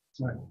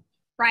 Right.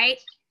 Right?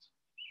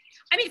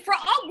 I mean, for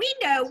all we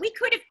know, we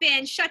could have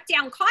been shut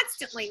down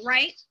constantly,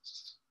 right?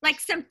 Like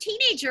some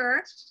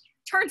teenager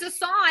turns us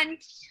on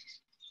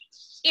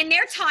in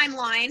their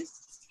timeline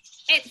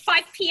at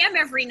 5 p.m.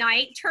 every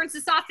night, turns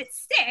us off at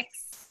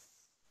 6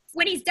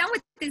 when he's done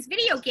with this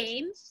video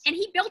game, and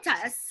he built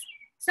us,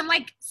 some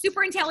like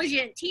super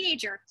intelligent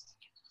teenager.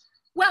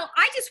 Well,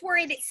 I just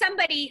worry that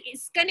somebody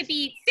is going to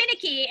be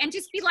finicky and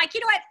just be like, you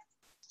know what,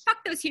 fuck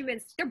those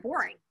humans, they're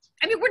boring.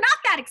 I mean, we're not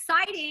that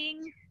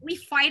exciting. We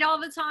fight all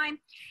the time.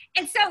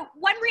 And so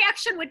one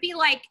reaction would be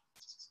like,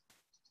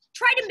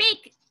 try to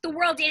make the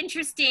world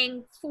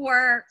interesting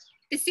for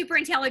the super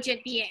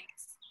intelligent beings.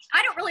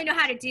 I don't really know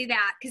how to do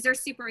that because they're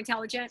super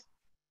intelligent.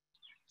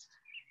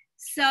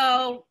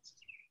 So,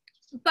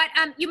 but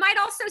you might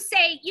also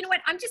say, you know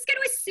what, I'm just going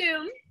to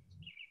assume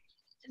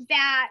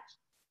that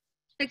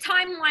the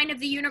timeline of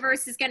the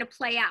universe is going to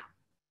play out.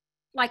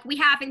 Like we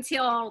have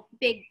until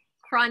Big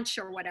Crunch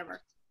or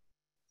whatever,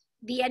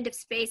 the end of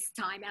space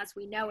time as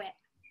we know it.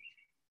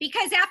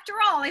 Because after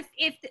all,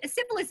 if a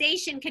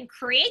civilization can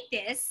create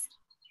this,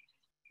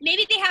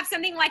 maybe they have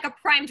something like a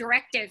prime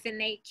directive and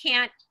they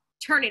can't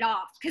turn it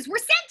off because we're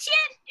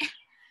sentient.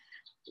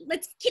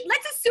 Let's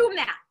assume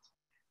that.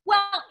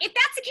 Well, if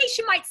that's the case,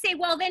 you might say,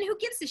 well, then who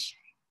gives a shit,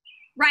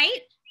 right?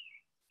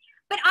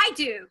 But I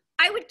do.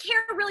 I would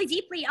care really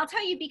deeply. I'll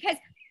tell you, because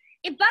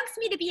it bugs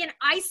me to be an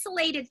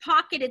isolated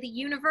pocket of the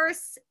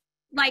universe,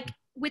 like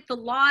with the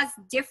laws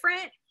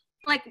different.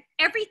 Like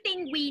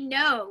everything we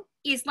know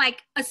is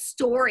like a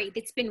story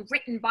that's been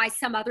written by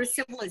some other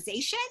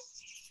civilization,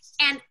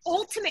 and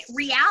ultimate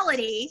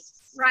reality,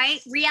 right?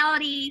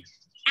 Reality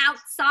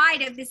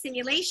outside of the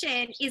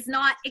simulation is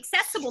not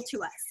accessible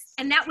to us.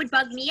 And that would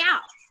bug me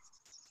out.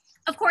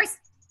 Of course,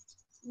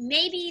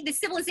 maybe the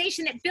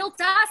civilization that built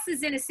us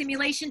is in a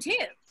simulation too.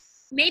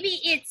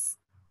 Maybe it's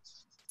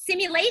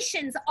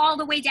simulations all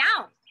the way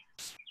down.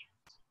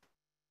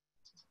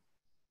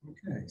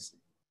 Okay.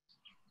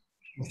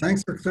 Well,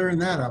 thanks for clearing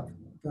that up.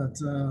 But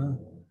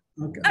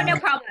okay. Oh, no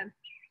problem.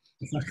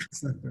 It's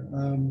not fair.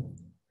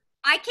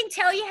 I can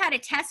tell you how to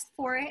test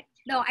for it,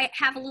 though I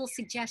have a little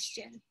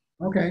suggestion.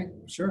 Okay,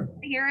 sure.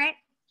 Hear it?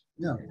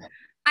 Yeah.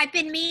 I've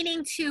been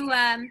meaning to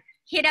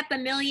hit up a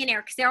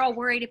millionaire because they're all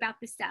worried about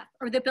this stuff,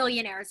 or the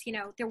billionaires, you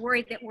know, they're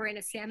worried that we're in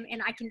a sim.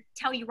 And I can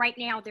tell you right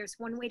now, there's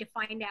one way to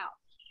find out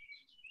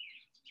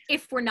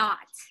if we're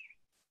not,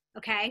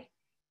 okay?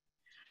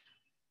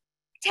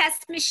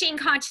 Test machine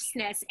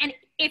consciousness. And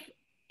if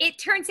it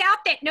turns out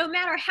that no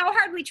matter how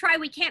hard we try,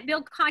 we can't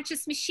build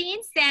conscious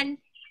machines, then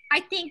I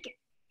think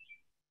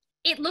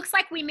it looks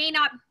like we may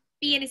not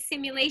be in a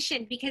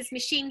simulation because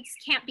machines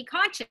can't be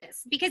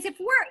conscious. Because if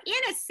we're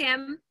in a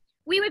sim,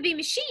 we would be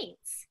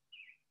machines.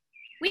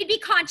 We'd be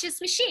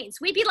conscious machines.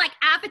 We'd be like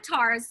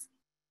avatars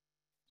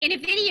in a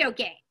video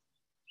game,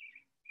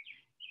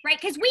 right?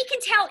 Because we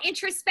can tell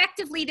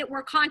introspectively that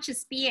we're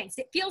conscious beings.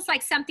 It feels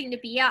like something to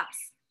be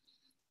us.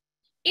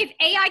 If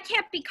AI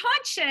can't be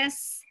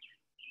conscious,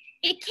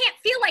 it can't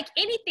feel like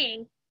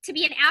anything to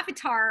be an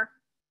avatar,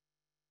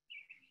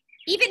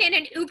 even in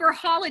an Uber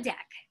holodeck,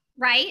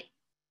 right?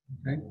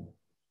 Okay.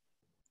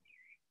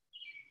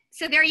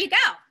 So there you go.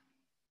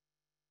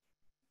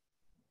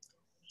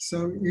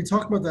 So you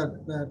talk about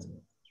that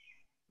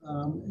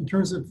in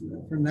terms of,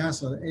 for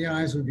NASA,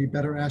 AIs would be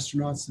better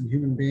astronauts than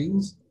human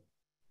beings.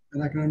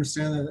 And I can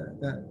understand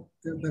that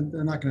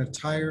they're not going to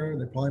tire,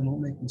 they probably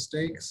won't make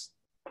mistakes,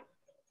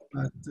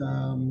 but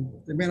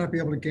they may not be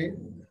able to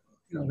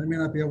they may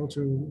not be able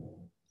to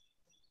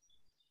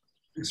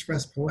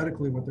express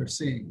poetically what they're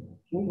seeing.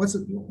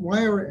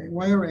 Why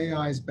are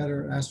AIs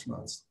better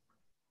astronauts?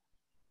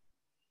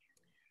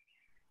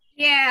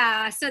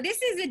 Yeah, so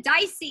this is a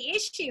dicey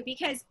issue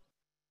because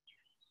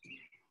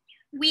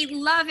we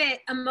love it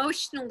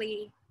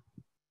emotionally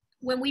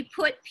when we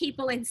put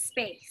people in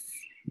space,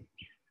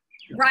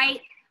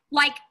 right?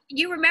 Like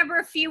you remember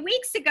a few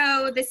weeks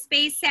ago, the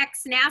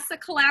SpaceX NASA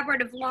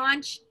collaborative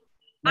launch,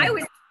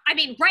 Yeah. I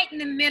mean, right in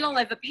the middle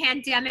of a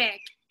pandemic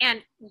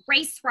and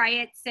race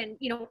riots and,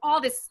 you know,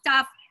 all this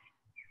stuff.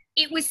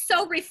 It was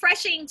so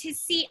refreshing to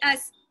see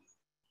us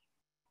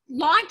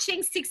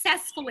launching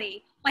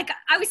successfully. Like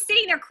I was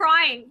sitting there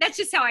crying. That's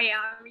just how I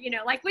am, you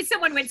know, like when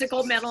someone wins a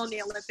gold medal in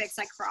the Olympics,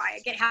 I cry, I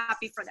get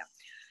happy for them.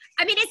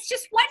 I mean, it's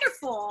just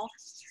wonderful.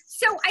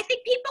 So I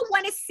think people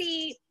want to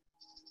see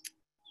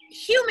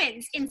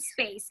humans in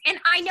space. And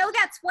I know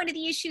that's one of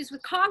the issues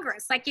with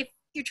Congress. Like if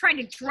you're trying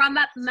to drum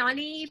up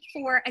money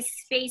for a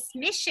space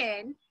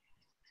mission,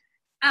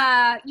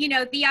 you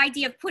know, the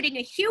idea of putting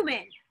a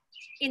human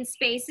in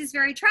space is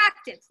very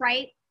attractive,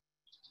 right?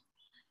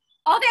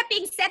 All that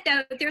being said,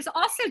 though, there's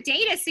also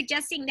data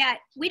suggesting that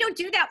we don't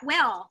do that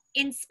well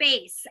in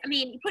space. I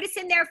mean, you put us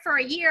in there for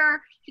a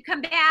year, you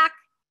come back,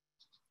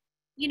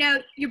 you know,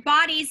 your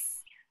body's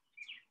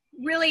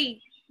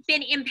really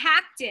been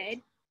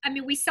impacted. I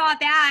mean, we saw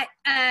that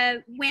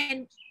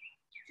when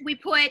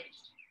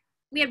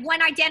we had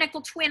one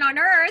identical twin on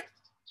Earth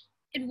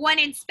and one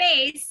in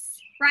space,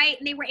 right?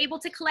 And they were able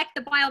to collect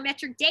the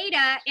biometric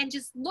data and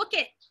just look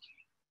at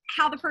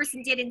how the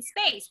person did in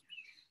space.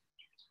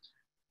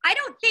 I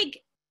don't think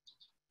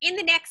in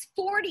the next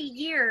 40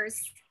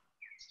 years,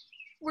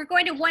 we're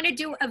going to want to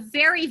do a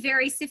very,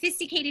 very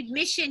sophisticated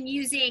mission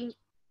using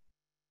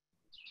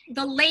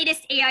the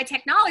latest AI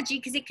technology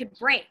because it could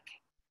break.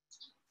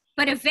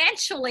 But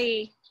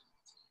eventually,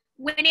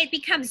 when it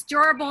becomes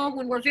durable,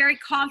 when we're very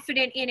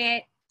confident in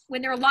it,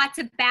 when there are lots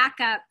of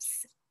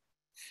backups,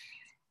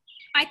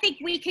 I think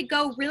we could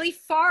go really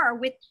far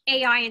with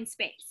AI in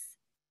space.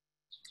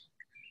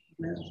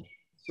 Yeah.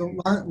 So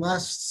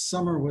last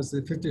summer was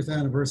the 50th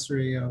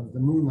anniversary of the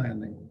moon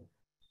landing.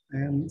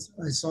 And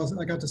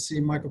I got to see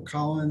Michael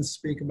Collins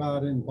speak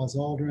about it and Buzz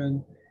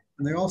Aldrin.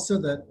 And they all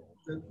said that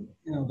it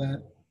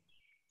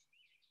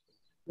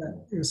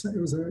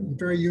was a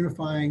very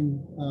unifying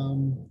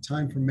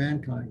time for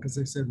mankind, because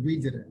they said we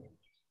did it.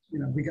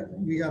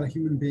 We got a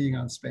human being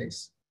on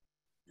space,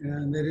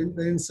 and they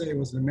didn't say it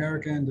was an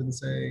American. Didn't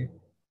say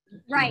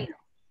right.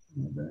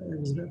 It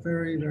was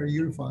very, very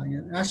unifying.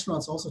 And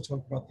astronauts also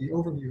talk about the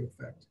overview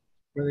effect,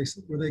 where they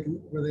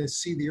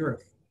see the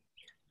Earth,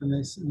 and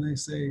they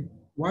say,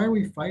 why are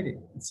we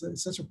fighting? It's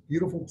such a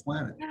beautiful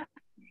planet, Yeah.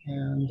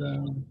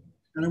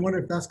 And I wonder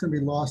if that's going to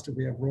be lost if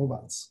we have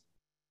robots.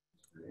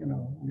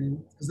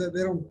 Because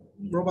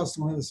robots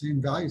don't have the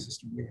same value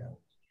system we have.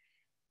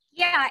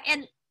 Yeah,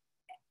 and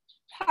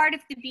part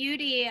of the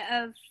beauty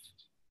of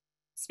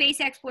space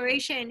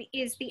exploration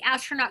is the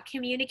astronaut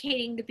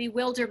communicating the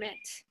bewilderment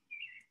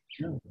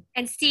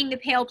and seeing the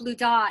pale blue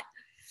dot.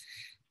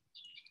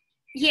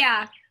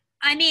 Yeah,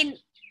 I mean,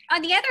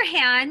 on the other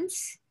hand,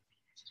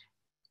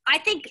 I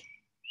think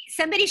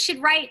somebody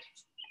should write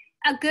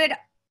a good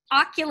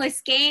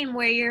Oculus game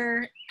where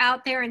you're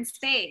out there in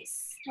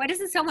space. Why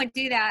doesn't someone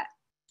do that?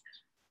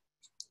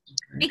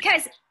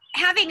 Because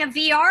having a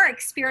VR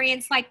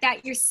experience like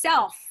that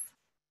yourself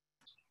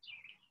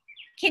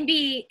can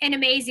be an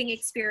amazing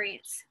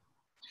experience.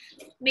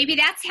 Maybe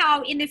that's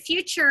how in the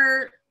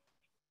future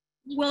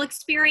we'll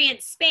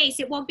experience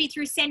space. It won't be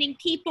through sending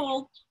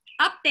people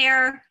up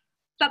there,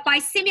 but by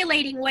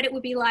simulating what it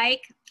would be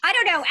like. I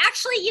don't know.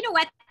 Actually, you know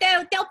what,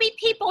 though? There'll be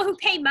people who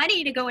pay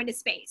money to go into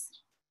space.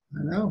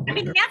 I know. I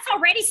mean, that's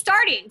already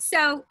starting.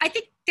 So I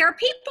think there are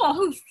people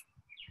who've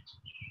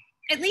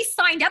at least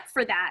signed up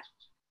for that.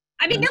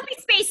 I mean, there'll be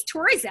space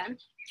tourism,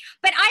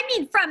 but I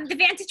mean, from the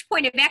vantage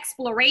point of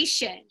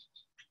exploration,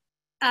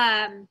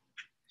 that's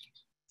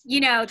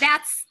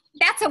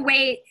a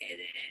way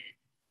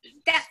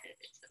that,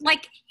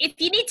 like, if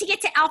you need to get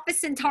to Alpha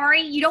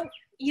Centauri, you don't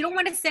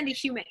want to send a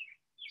human.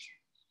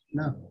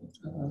 No.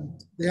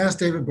 They asked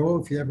David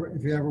Bowie if you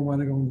ever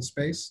want to go into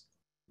space,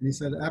 and he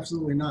said,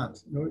 absolutely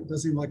not. No, it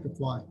doesn't even like to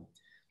fly.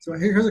 So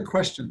here's a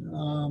question.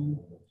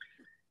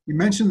 You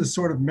mentioned the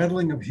sort of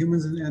meddling of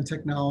humans and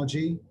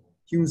technology,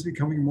 humans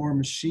becoming more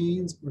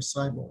machines or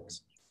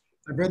cyborgs.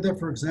 I've read that,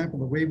 for example,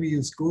 the way we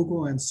use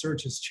Google and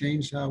search has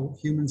changed how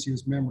humans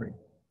use memory.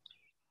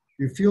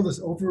 You feel this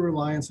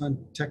over-reliance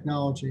on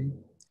technology,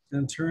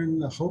 and in turn,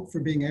 the hope for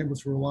being able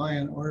to rely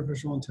on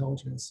artificial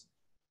intelligence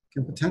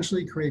can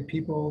potentially create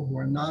people who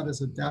are not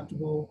as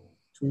adaptable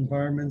to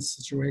environments,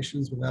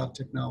 situations without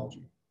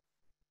technology.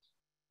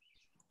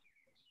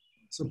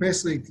 So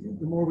basically,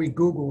 the more we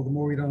Google, the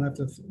more we don't have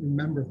to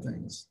remember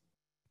things.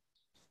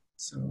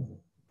 So.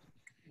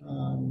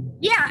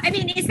 Yeah, I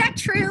mean, is that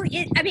true?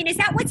 Is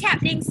that what's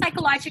happening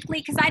psychologically?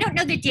 Because I don't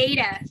know the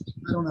data.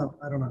 I don't know.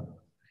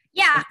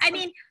 Yeah, I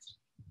mean,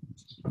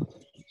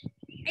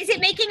 is it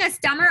making us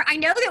dumber? I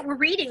know that we're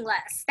reading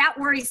less. That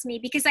worries me,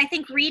 because I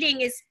think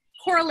reading is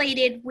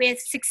correlated with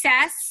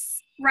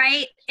success,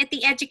 right? At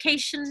the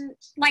education,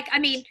 like, I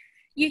mean,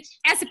 you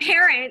as a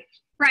parent,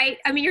 right?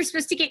 I mean, you're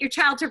supposed to get your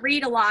child to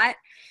read a lot.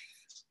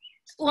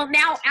 Well,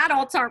 now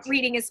adults aren't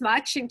reading as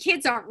much and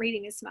kids aren't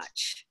reading as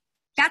much.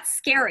 That's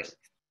scary.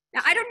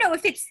 Now, I don't know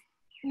if it's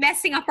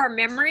messing up our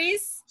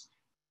memories.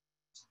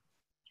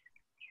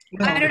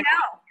 Well, I don't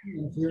know.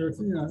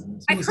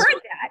 I've heard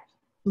that.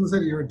 Someone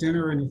said you're at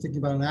dinner and you're thinking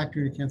about an actor,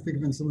 you can't think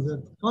of it, and someone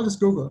said, I'll just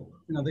Google it.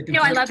 They can.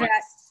 No, I love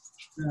that.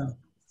 Yeah.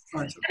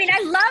 All right. I mean,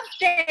 I love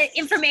the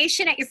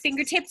information at your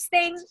fingertips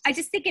thing. I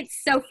just think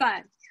it's so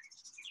fun.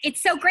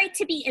 It's so great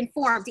to be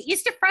informed. It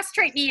used to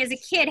frustrate me as a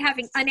kid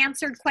having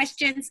unanswered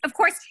questions. Of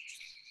course,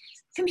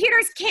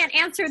 computers can't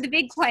answer the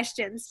big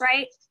questions,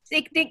 right?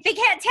 They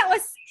can't tell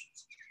us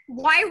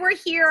why we're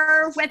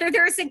here, whether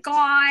there's a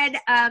God,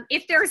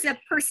 if there's a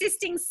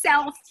persisting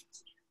self.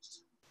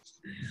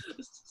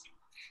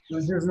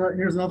 Well,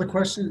 here's another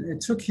question.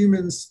 It took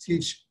humans to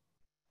teach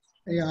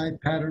AI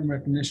pattern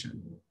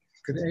recognition.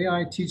 Could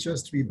AI teach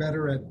us to be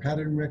better at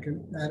pattern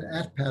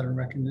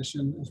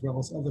recognition as well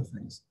as other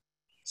things?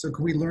 So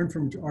could we learn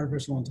from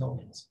artificial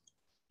intelligence?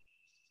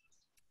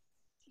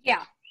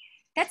 Yeah,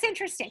 that's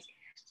interesting.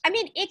 I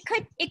mean, it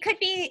could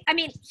be, I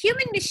mean,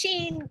 human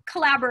machine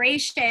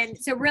collaboration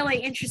is a really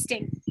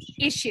interesting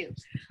issue.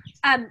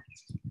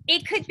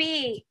 It could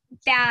be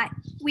that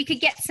we could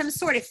get some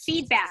sort of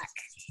feedback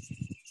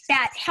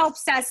that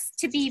helps us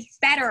to be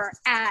better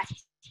at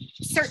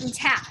certain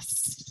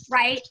tasks,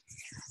 right?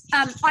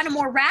 On a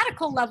more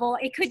radical level,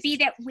 it could be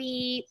that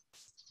we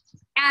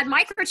add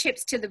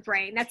microchips to the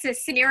brain. That's a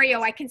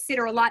scenario I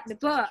consider a lot in the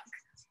book,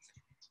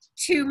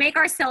 to make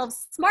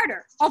ourselves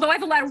smarter, although I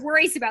have a lot of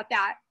worries about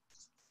that.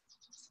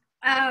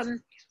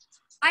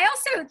 I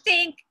also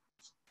think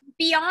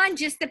beyond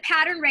just the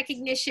pattern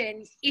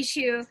recognition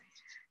issue,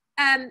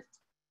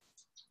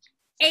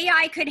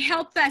 AI could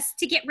help us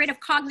to get rid of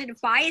cognitive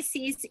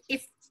biases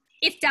if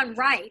done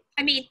right.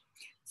 I mean,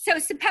 so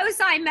suppose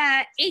I'm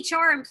a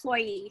HR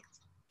employee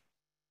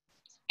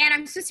and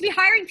I'm supposed to be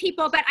hiring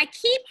people, but I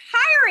keep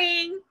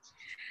hiring,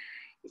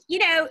 you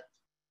know,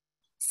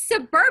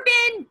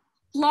 suburban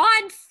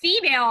blonde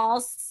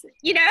females,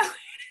 you know.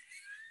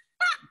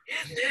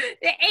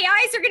 The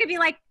AIs are going to be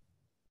like,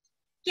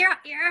 you're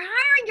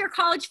hiring your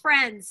college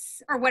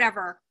friends or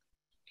whatever.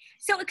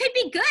 So it could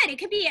be good. It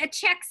could be a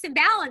checks and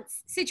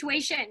balance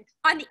situation.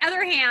 On the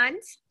other hand,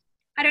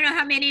 I don't know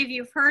how many of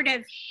you have heard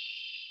of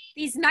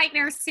these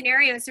nightmare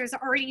scenarios. There's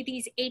already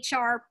these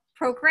HR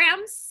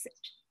programs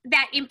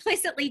that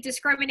implicitly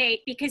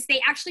discriminate because they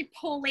actually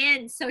pull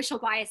in social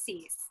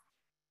biases.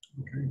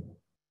 Okay.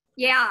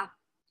 Yeah.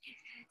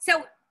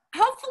 So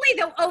hopefully,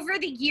 though, over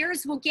the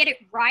years, we'll get it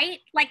right.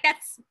 Like,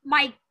 that's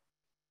my,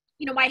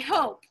 my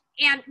hope.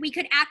 And we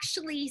could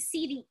actually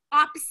see the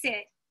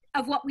opposite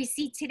of what we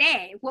see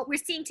today. What we're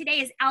seeing today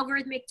is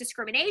algorithmic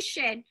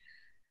discrimination,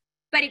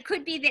 but it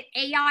could be that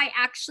AI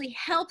actually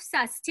helps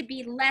us to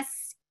be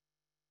less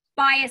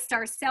biased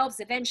ourselves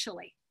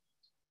eventually.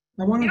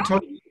 I want to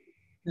talk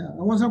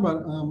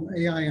about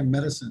AI in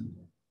medicine.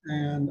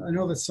 And I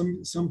know that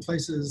some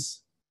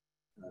places,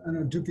 I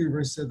know Duke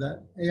University said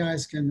that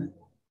AIs can,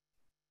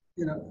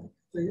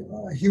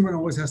 a human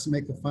always has to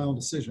make the final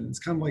decision. It's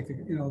kind of like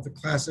the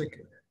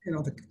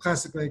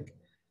classic, like,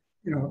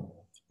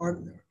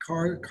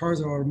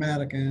 cars are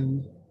automatic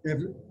and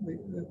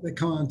they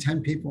come on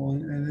 10 people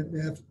and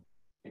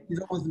you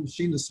don't want the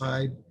machine to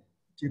decide,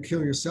 do you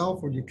kill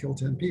yourself or do you kill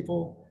 10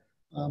 people?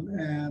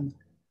 And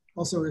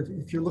also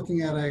if you're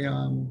looking at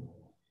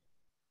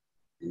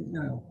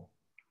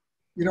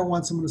you don't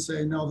want someone to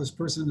say, no, this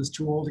person is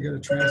too old to get a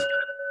transfer.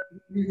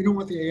 You don't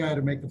want the AI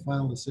to make the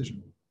final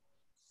decision.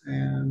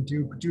 And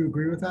do you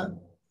agree with that?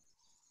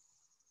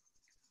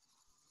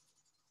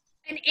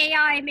 An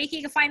AI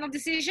making a final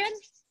decision?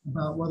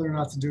 About whether or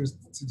not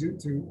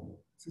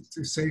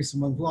to save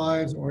someone's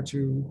lives or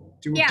to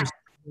do it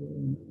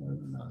or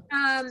not.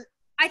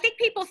 I think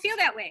people feel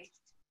that way.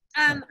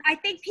 I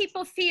think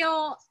people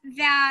feel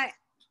that,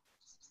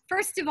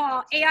 first of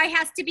all, AI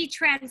has to be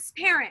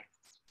transparent.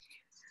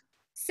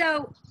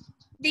 So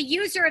the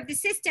user of the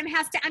system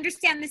has to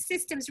understand the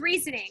system's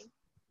reasoning.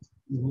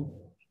 Mm-hmm.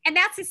 And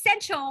that's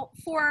essential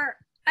for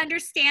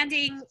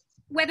understanding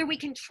whether we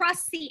can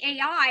trust the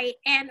AI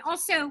and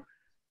also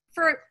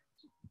for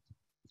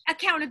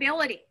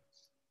accountability,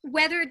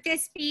 whether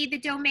this be the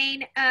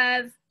domain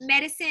of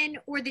medicine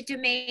or the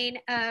domain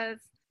of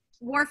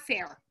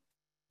warfare.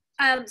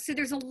 So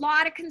there's a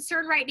lot of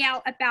concern right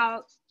now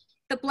about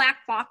the black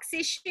box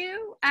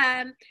issue,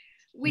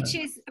 which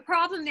is a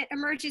problem that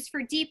emerges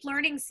for deep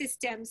learning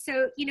systems.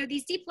 So,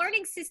 these deep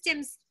learning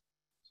systems,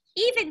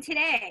 even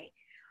today,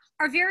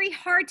 are very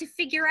hard to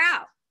figure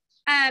out.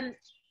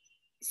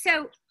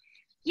 So,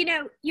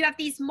 you have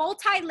these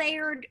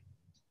multi-layered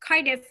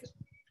kind of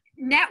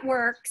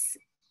networks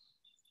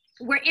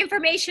where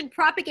information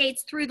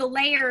propagates through the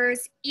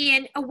layers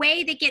in a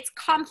way that gets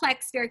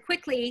complex very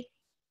quickly.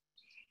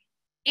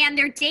 And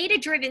they're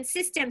data-driven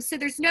systems, so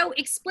there's no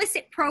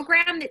explicit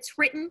program that's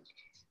written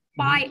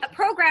by a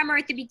programmer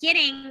at the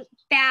beginning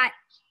that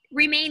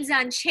remains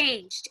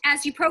unchanged.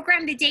 As you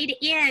program the data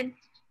in,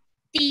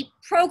 the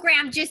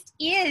program just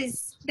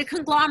is the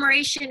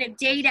conglomeration of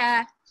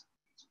data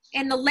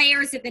and the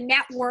layers of the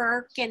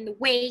network and the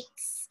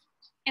weights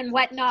and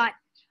whatnot.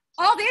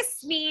 All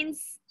this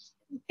means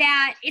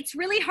that it's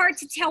really hard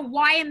to tell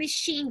why a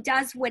machine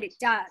does what it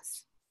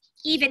does,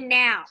 even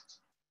now.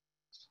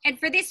 And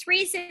for this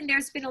reason,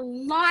 there's been a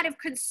lot of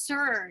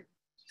concern,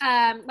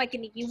 like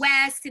in the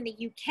US, in the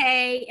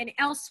UK, and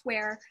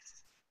elsewhere,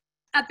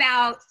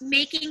 about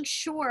making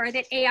sure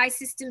that AI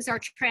systems are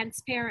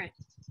transparent.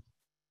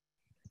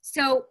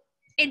 So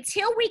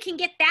until we can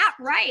get that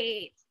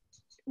right,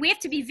 we have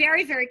to be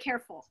very, very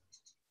careful.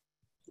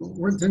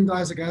 Didn't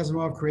Isaac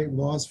Asimov create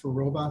laws for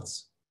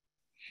robots?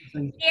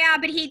 Yeah,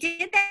 but he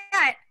did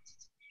that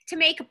to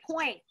make a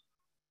point,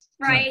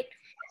 right?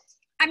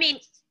 I mean,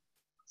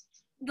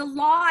 the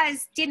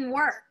laws didn't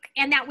work,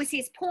 and that was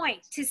his point,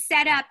 to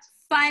set up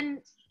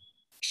fun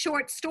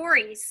short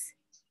stories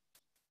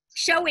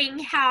showing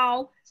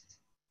how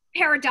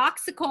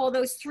paradoxical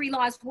those three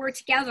laws were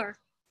together.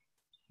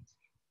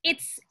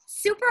 It's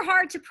super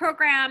hard to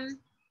program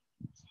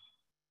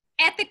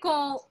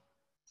ethical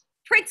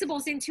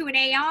principles into an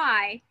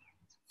AI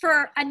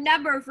for a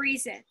number of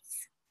reasons.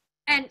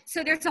 And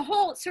so there's a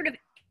whole sort of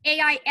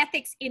AI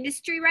ethics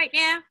industry right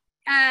now.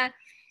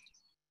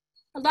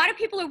 A lot of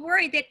people are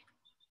worried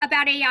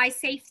about AI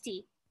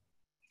safety,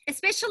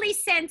 especially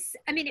since,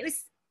 it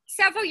was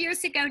several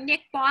years ago,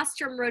 Nick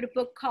Bostrom wrote a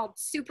book called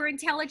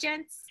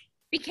Superintelligence,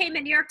 became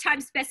a New York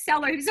Times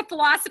bestseller. He was a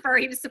philosopher.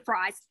 He was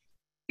surprised.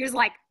 He was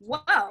like,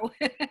 whoa.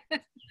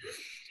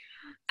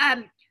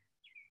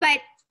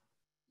 But,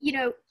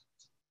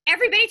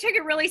 everybody took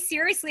it really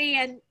seriously,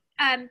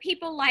 and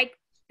people like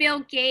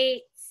Bill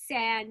Gates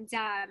and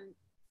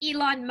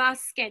Elon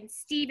Musk and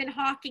Stephen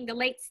Hawking, the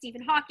late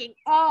Stephen Hawking,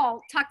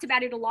 all talked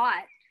about it a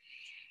lot.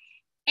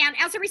 And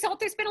as a result,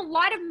 there's been a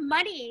lot of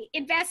money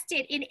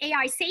invested in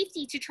AI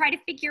safety to try to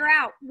figure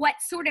out what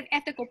sort of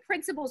ethical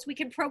principles we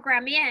can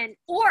program in,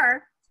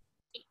 or,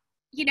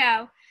 you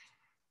know,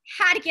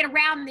 how to get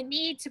around the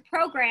need to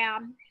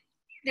program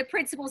the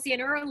principles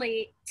in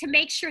early to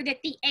make sure that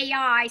the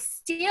AI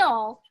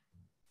still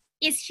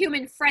is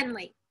human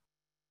friendly.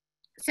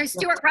 So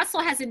Stuart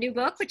Russell has a new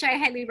book, which I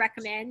highly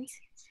recommend,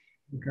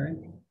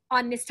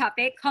 on this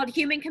topic, called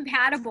Human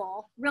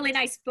Compatible. Really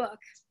nice book.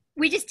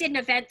 We just did an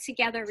event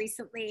together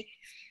recently.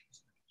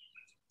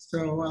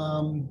 So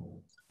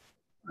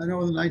I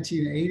know in the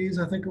 1980s,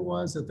 I think it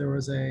was, that there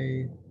was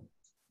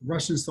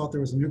Russians thought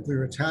there was a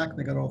nuclear attack.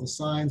 They got all the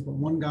signs, but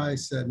one guy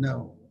said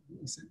no.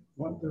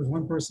 There was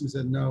one person who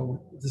said,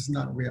 no, this is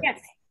not real. Yes.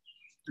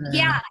 And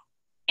yeah.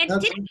 And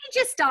didn't he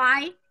just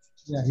die?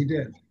 Yeah, he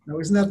did. No,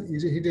 isn't that,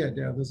 he did,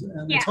 yeah.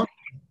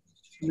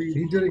 I mean,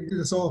 he did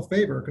us all a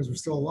favor because we're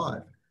still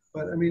alive.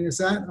 But I mean, is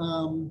that,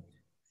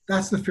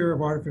 that's the fear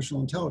of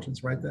artificial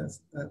intelligence, right? That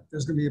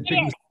there's going to be a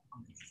big...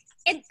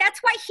 And that's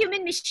why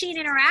human-machine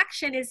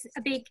interaction is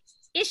a big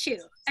issue.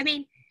 I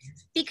mean,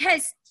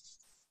 because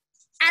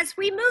as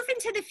we move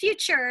into the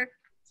future,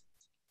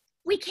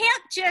 we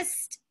can't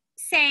just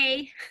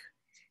say,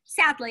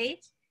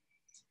 sadly,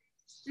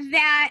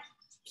 that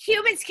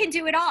humans can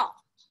do it all.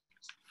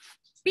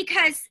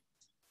 Because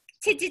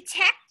to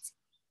detect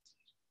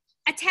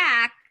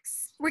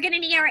attacks, we're going to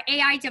need our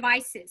AI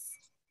devices.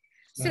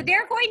 So Right.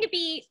 there's going to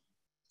be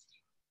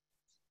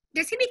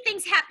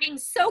things happening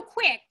so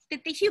quick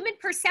that the human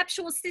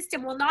perceptual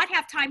system will not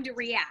have time to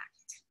react.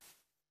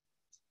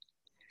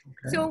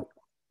 Okay. So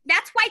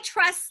that's why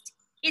trust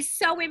is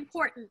so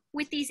important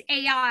with these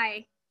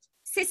AI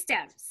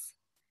systems.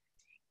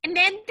 And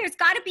then there's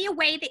got to be a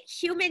way that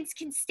humans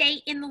can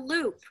stay in the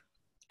loop.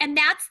 And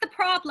that's the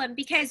problem,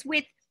 because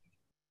with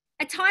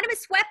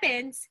autonomous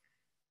weapons,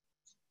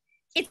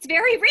 it's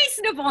very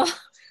reasonable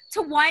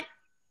to want,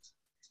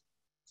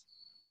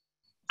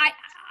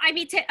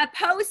 to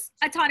oppose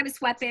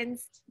autonomous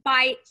weapons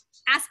by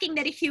asking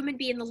that a human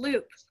be in the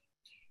loop.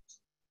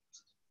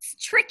 It's a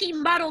tricky,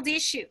 muddled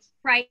issue,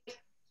 right?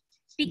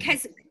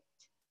 Because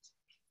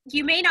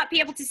you may not be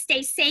able to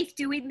stay safe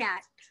doing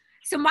that.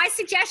 So my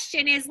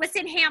suggestion is, let's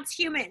enhance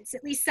humans,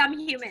 at least some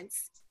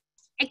humans,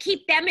 and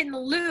keep them in the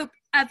loop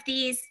of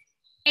these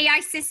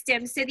AI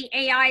systems so the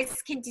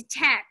AIs can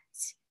detect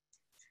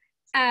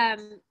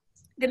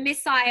the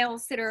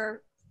missiles that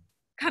are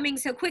coming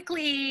so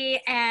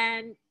quickly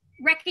and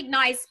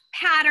recognize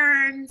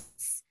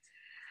patterns.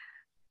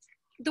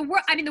 The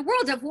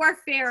world of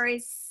warfare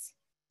it's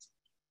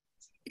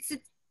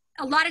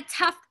a lot of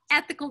tough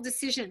ethical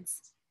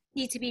decisions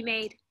need to be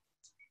made.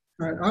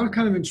 All right, I'm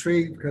kind of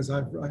intrigued because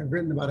I've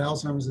written about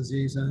Alzheimer's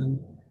disease, and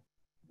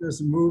there's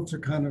a move to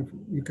kind of,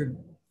 you could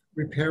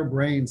repair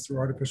brains through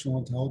artificial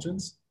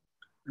intelligence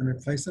and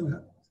replace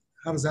them.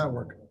 How does that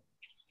work?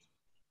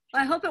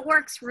 Well, I hope it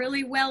works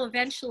really well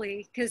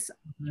eventually, because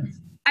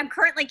I'm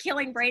currently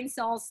killing brain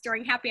cells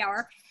during happy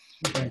hour.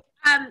 Okay.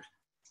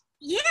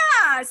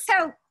 Yeah,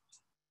 so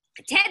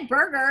Ted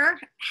Berger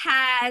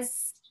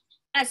has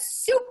a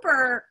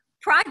super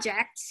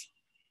project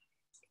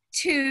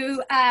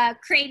to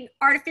create an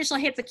artificial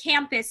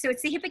hippocampus. So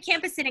it's the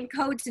hippocampus that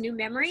encodes new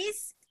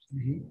memories.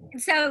 Mm-hmm.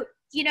 And so,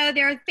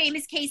 there are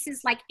famous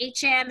cases like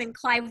H.M. and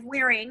Clive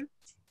Wearing,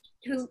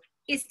 who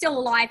is still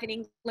alive in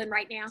England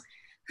right now,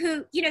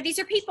 who, these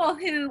are people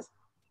who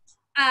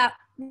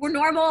were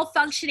normal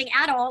functioning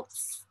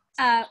adults.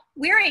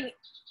 Wearing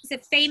is a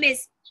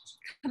famous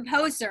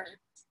composer,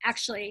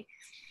 actually.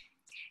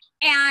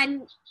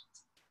 And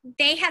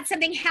they had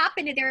something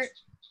happen to their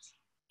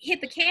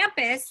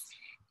hippocampus,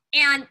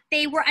 and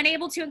they were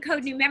unable to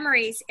encode new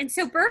memories. And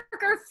so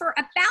Berger, for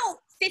about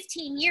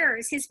 15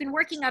 years, has been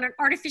working on an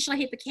artificial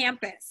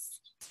hippocampus.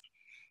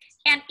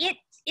 And it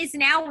is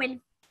now in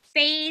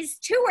phase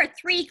 2 or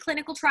 3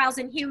 clinical trials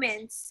in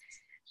humans.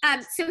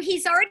 So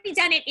he's already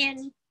done it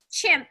in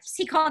chimps.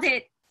 He called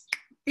it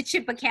the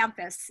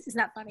chimpocampus. Isn't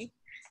that funny?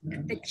 Yeah.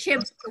 The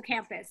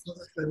chimpocampus.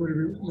 They would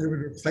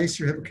replace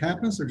your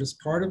hippocampus, or just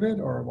part of it,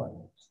 or what?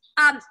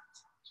 I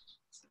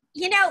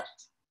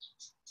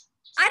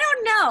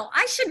don't know.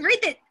 I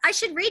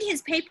should read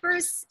his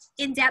papers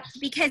in depth,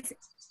 because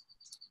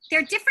there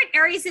are different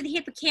areas of the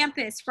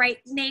hippocampus, right?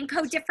 And they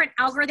encode different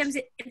algorithms.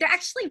 They're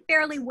actually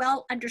fairly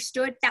well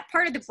understood. That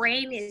part of the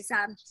brain is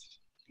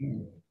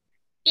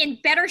in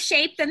better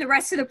shape than the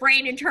rest of the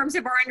brain in terms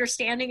of our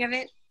understanding of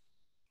it.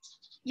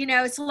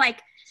 It's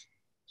like,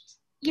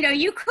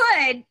 you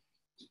could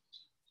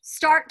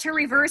start to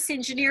reverse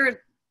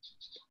engineer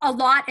a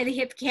lot of the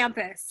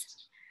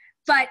hippocampus.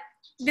 But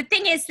the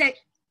thing is that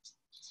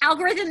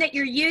algorithm that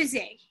you're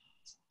using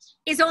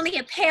is only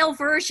a pale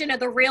version of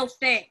the real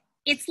thing.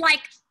 It's like,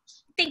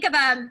 think of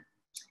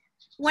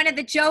one of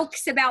the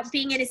jokes about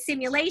being in a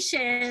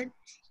simulation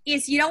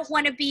is you don't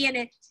want to be in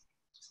a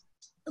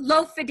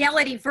low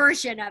fidelity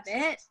version of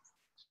it.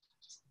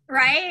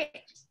 right?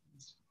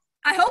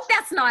 I hope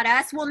that's not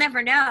us. We'll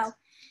never know.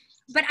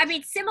 But I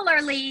mean,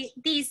 similarly,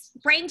 these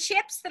brain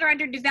chips that are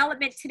under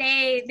development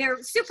today,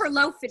 they're super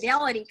low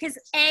fidelity because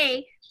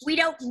A, we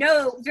don't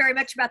know very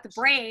much about the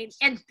brain,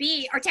 and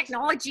B, our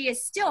technology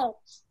is still,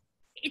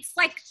 it's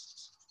like,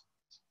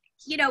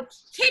 you know,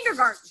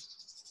 kindergarten.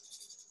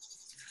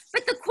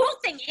 But the cool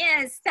thing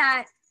is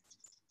that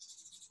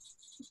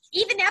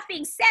even that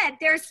being said,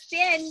 there's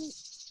been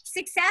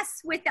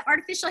success with the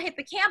artificial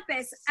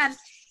hippocampus.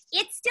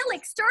 It's still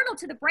external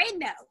to the brain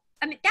though.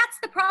 I mean, that's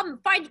the problem,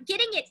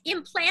 getting it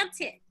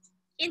implanted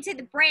into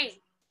the brain.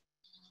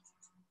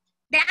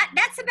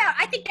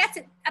 I think that's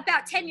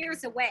about 10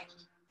 years away.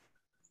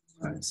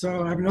 All right,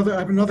 so I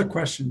have another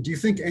question. Do you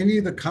think any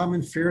of the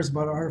common fears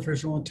about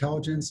artificial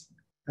intelligence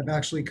have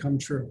actually come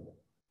true?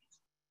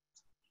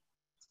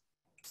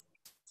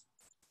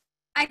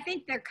 I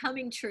think they're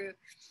coming true.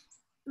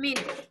 I mean,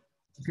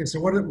 okay, so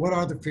what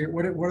are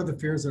the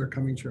fears that are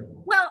coming true?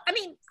 Well, I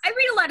mean, I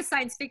read a lot of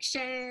science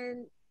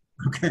fiction.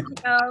 Okay. You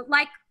know,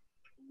 like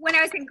when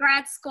I was in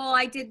grad school,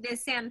 I did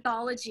this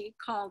anthology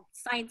called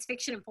Science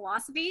Fiction and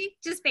Philosophy,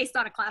 just based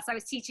on a class I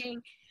was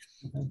teaching.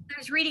 Okay. I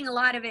was reading a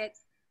lot of it.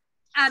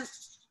 I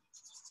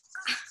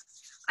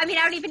mean,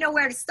 I don't even know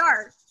where to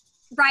start,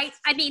 right?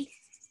 I mean,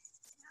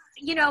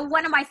 you know,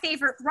 one of my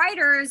favorite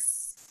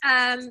writers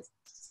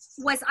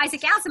was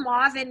Isaac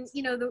Asimov, and,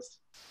 you know, the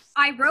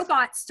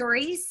iRobot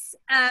stories.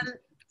 I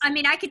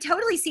mean, I could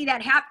totally see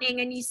that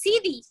happening, and you see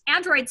the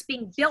androids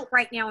being built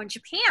right now in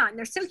Japan.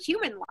 They're so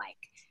human-like.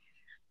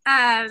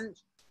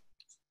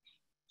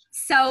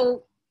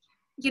 So,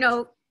 you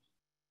know,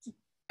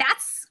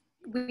 that's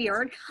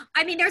weird.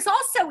 I mean, there's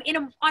also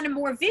on a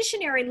more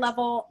visionary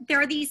level,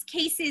 there are these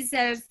cases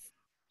of,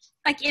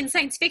 like in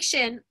science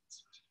fiction,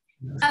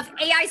 of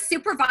AI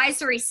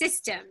supervisory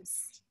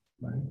systems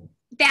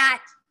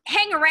that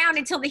hang around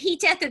until the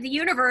heat death of the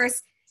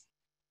universe,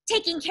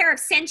 taking care of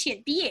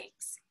sentient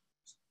beings.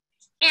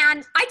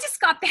 And I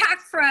just got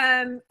back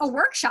from a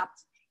workshop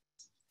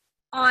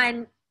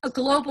on a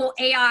global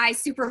AI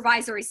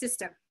supervisory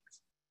system.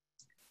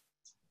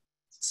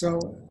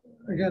 So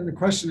again, the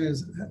question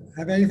is,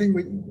 have anything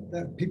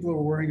that people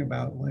are worrying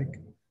about,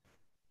 like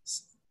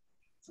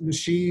a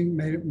machine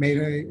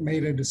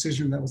made a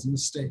decision that was a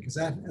mistake? Has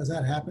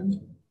that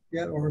happened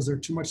yet, or is there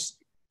too much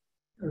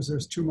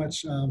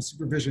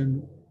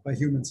supervision by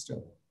humans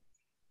still?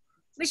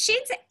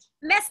 Machines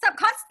mess up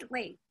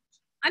constantly.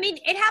 I mean,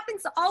 it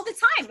happens all the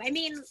time. I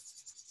mean,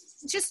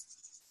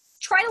 just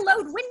try to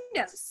load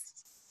Windows.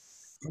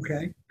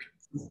 Okay.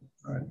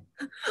 All right.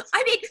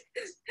 I mean,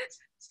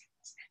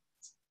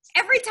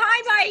 every time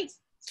I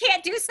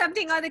can't do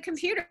something on the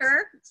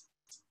computer,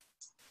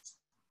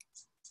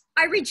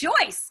 I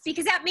rejoice,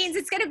 because that means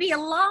it's going to be a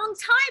long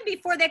time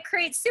before they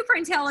create super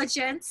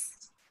intelligence.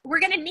 We're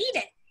going to need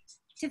it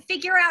to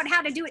figure out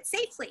how to do it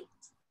safely.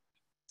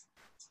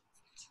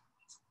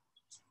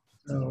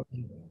 So,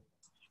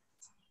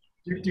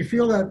 do you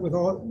feel that with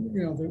all,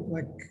 you know,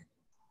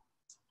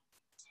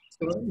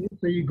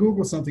 so you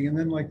Google something and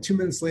then like 2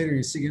 minutes later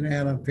you see an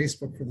ad on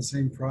Facebook for the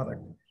same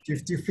product? Do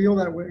you feel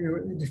that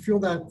we're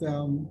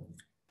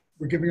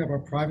giving up our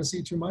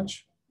privacy too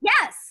much?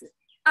 Yes.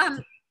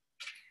 And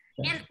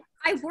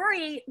I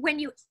worry when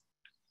you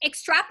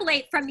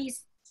extrapolate from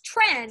these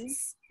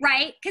trends,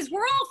 right? Because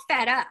we're all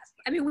fed up.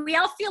 I mean, we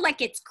all feel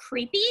like it's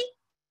creepy.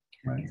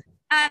 Right.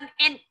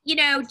 And, you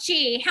know,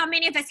 gee, how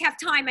many of us have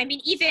time? I mean,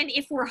 even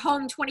if we're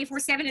home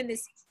 24/7 in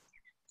this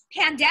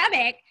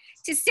pandemic,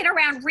 to sit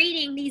around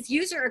reading these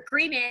user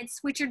agreements,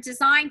 which are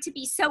designed to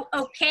be so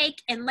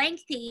opaque and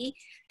lengthy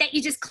that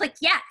you just click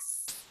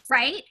yes,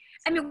 right?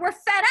 I mean, we're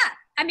fed up.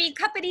 I mean,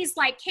 companies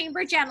like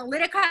Cambridge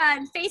Analytica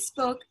and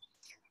Facebook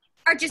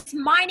are just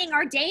mining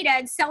our data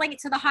and selling it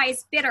to the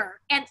highest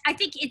bidder. And I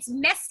think it's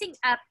messing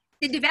up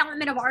the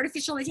development of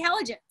artificial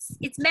intelligence.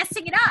 It's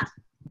messing it up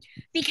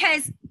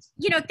because,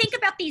 you know, think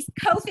about these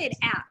COVID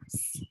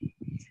apps.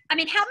 I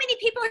mean, how many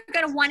people are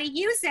going to want to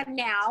use them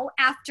now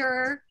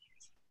after,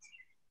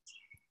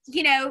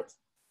 you know,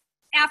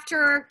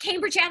 after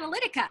Cambridge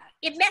Analytica?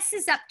 It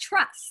messes up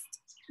trust,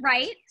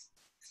 right?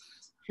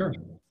 Sure.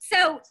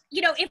 So,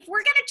 you know, if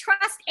we're going to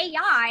trust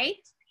AI,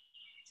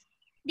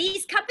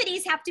 these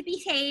companies have to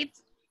behave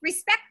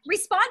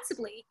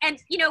responsibly.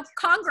 And, you know,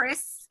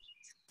 Congress,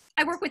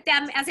 I work with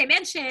them, as I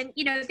mentioned,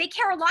 you know, they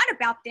care a lot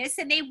about this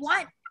and they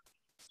want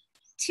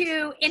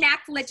to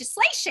enact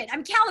legislation. I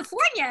mean,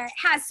 California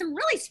has some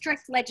really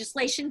strict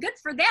legislation, good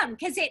for them,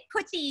 because it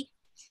put the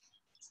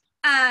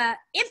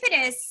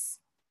impetus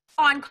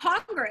on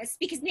Congress,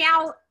 because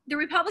now the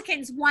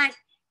Republicans want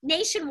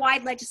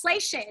nationwide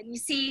legislation, you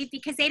see,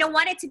 because they don't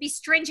want it to be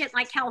stringent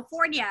like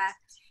California.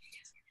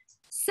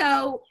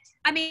 So,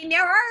 I mean,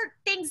 there are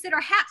things that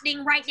are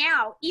happening right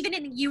now, even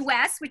in the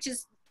US, which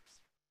is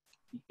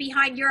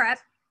behind Europe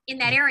in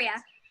that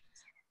area.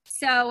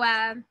 So,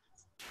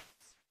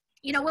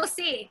 you know, we'll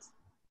see.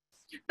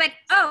 But,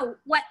 oh,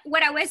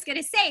 what I was going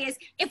to say is,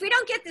 if we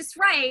don't get this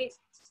right,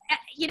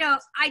 you know,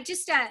 I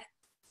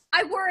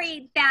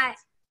worry that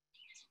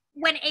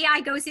when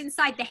AI goes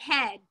inside the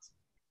head,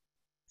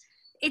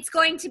 it's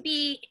going to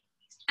be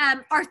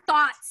our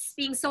thoughts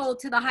being sold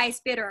to the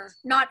highest bidder,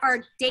 not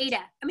our data.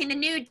 I mean, the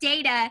new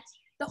data,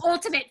 the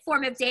ultimate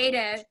form of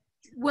data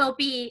will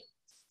be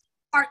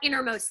our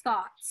innermost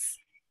thoughts.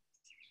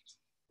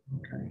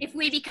 Okay. If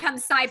we become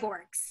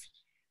cyborgs.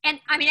 And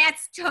I mean,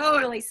 that's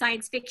totally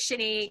science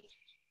fiction-y.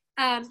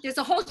 There's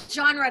a whole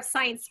genre of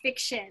science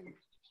fiction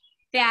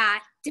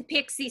that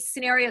depicts these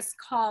scenarios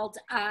called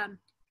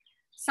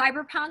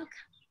cyberpunk.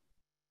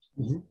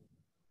 Mm-hmm.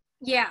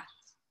 Yeah.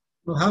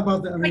 Well, how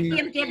about that? I mean,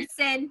 Liam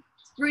Gibson,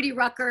 Rudy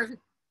Rucker.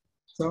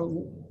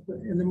 so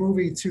in the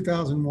movie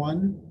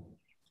 2001,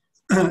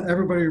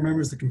 everybody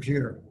remembers the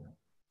computer.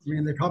 I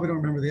mean, they probably don't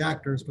remember the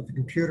actors, but the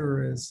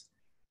computer was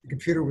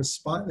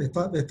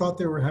they thought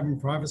they were having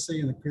privacy,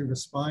 and the computer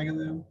was spying on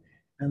them.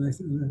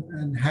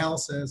 And Hal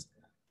says,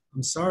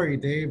 "I'm sorry,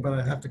 Dave, but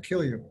I have to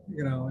kill you."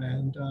 You know,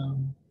 and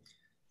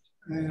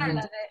I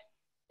love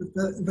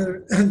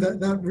it.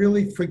 that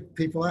really freaked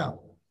people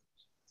out.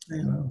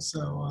 You know,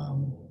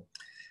 so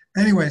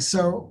anyway,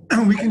 so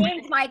we can. I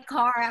named my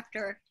car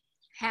after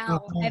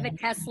Hal. I have a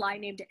Tesla. I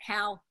named it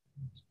Hal.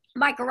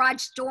 My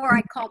garage door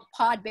I called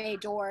Pod Bay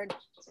door.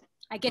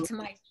 I get to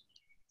my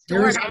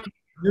door.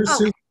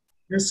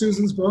 Here's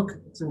Susan's book.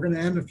 So we're going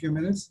to end in a few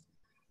minutes.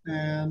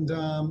 And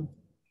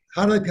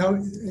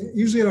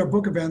usually at our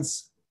book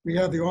events, we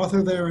have the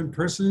author there in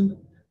person,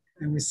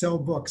 and we sell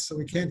books. So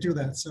we can't do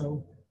that.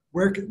 So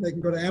they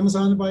can go to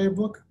Amazon to buy your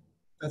book.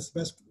 That's the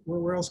best.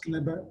 Where else can they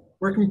buy?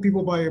 Where can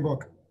people buy your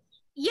book?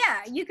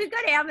 Yeah, you could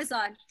go to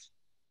Amazon.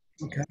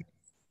 Okay.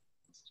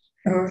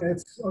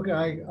 It's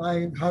okay.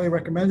 I highly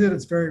recommend it.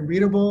 It's very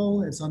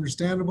readable. It's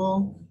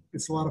understandable.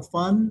 It's a lot of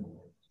fun.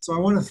 So I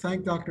want to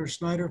thank Dr.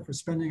 Schneider for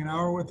spending an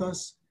hour with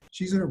us.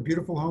 She's in her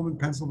beautiful home in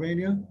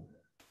Pennsylvania.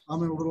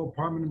 I'm in a little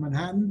apartment in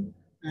Manhattan.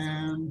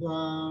 And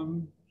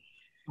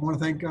I want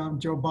to thank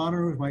Joe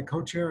Bonner, who's my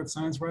co-chair at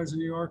Science Writers in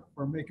New York,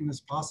 for making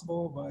this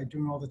possible by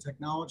doing all the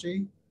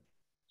technology.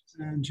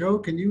 And Joe,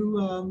 can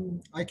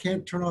you, I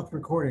can't turn off the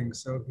recording,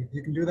 so if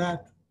you can do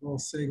that, we'll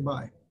say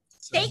goodbye.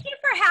 So. Thank you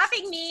for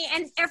having me,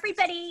 and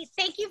everybody,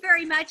 thank you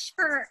very much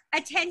for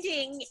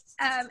attending,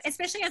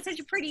 especially on such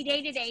a pretty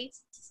day today.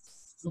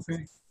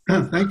 Okay,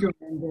 thank you,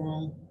 and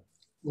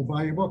we'll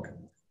buy your book.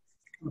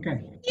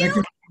 Okay, thank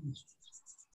you.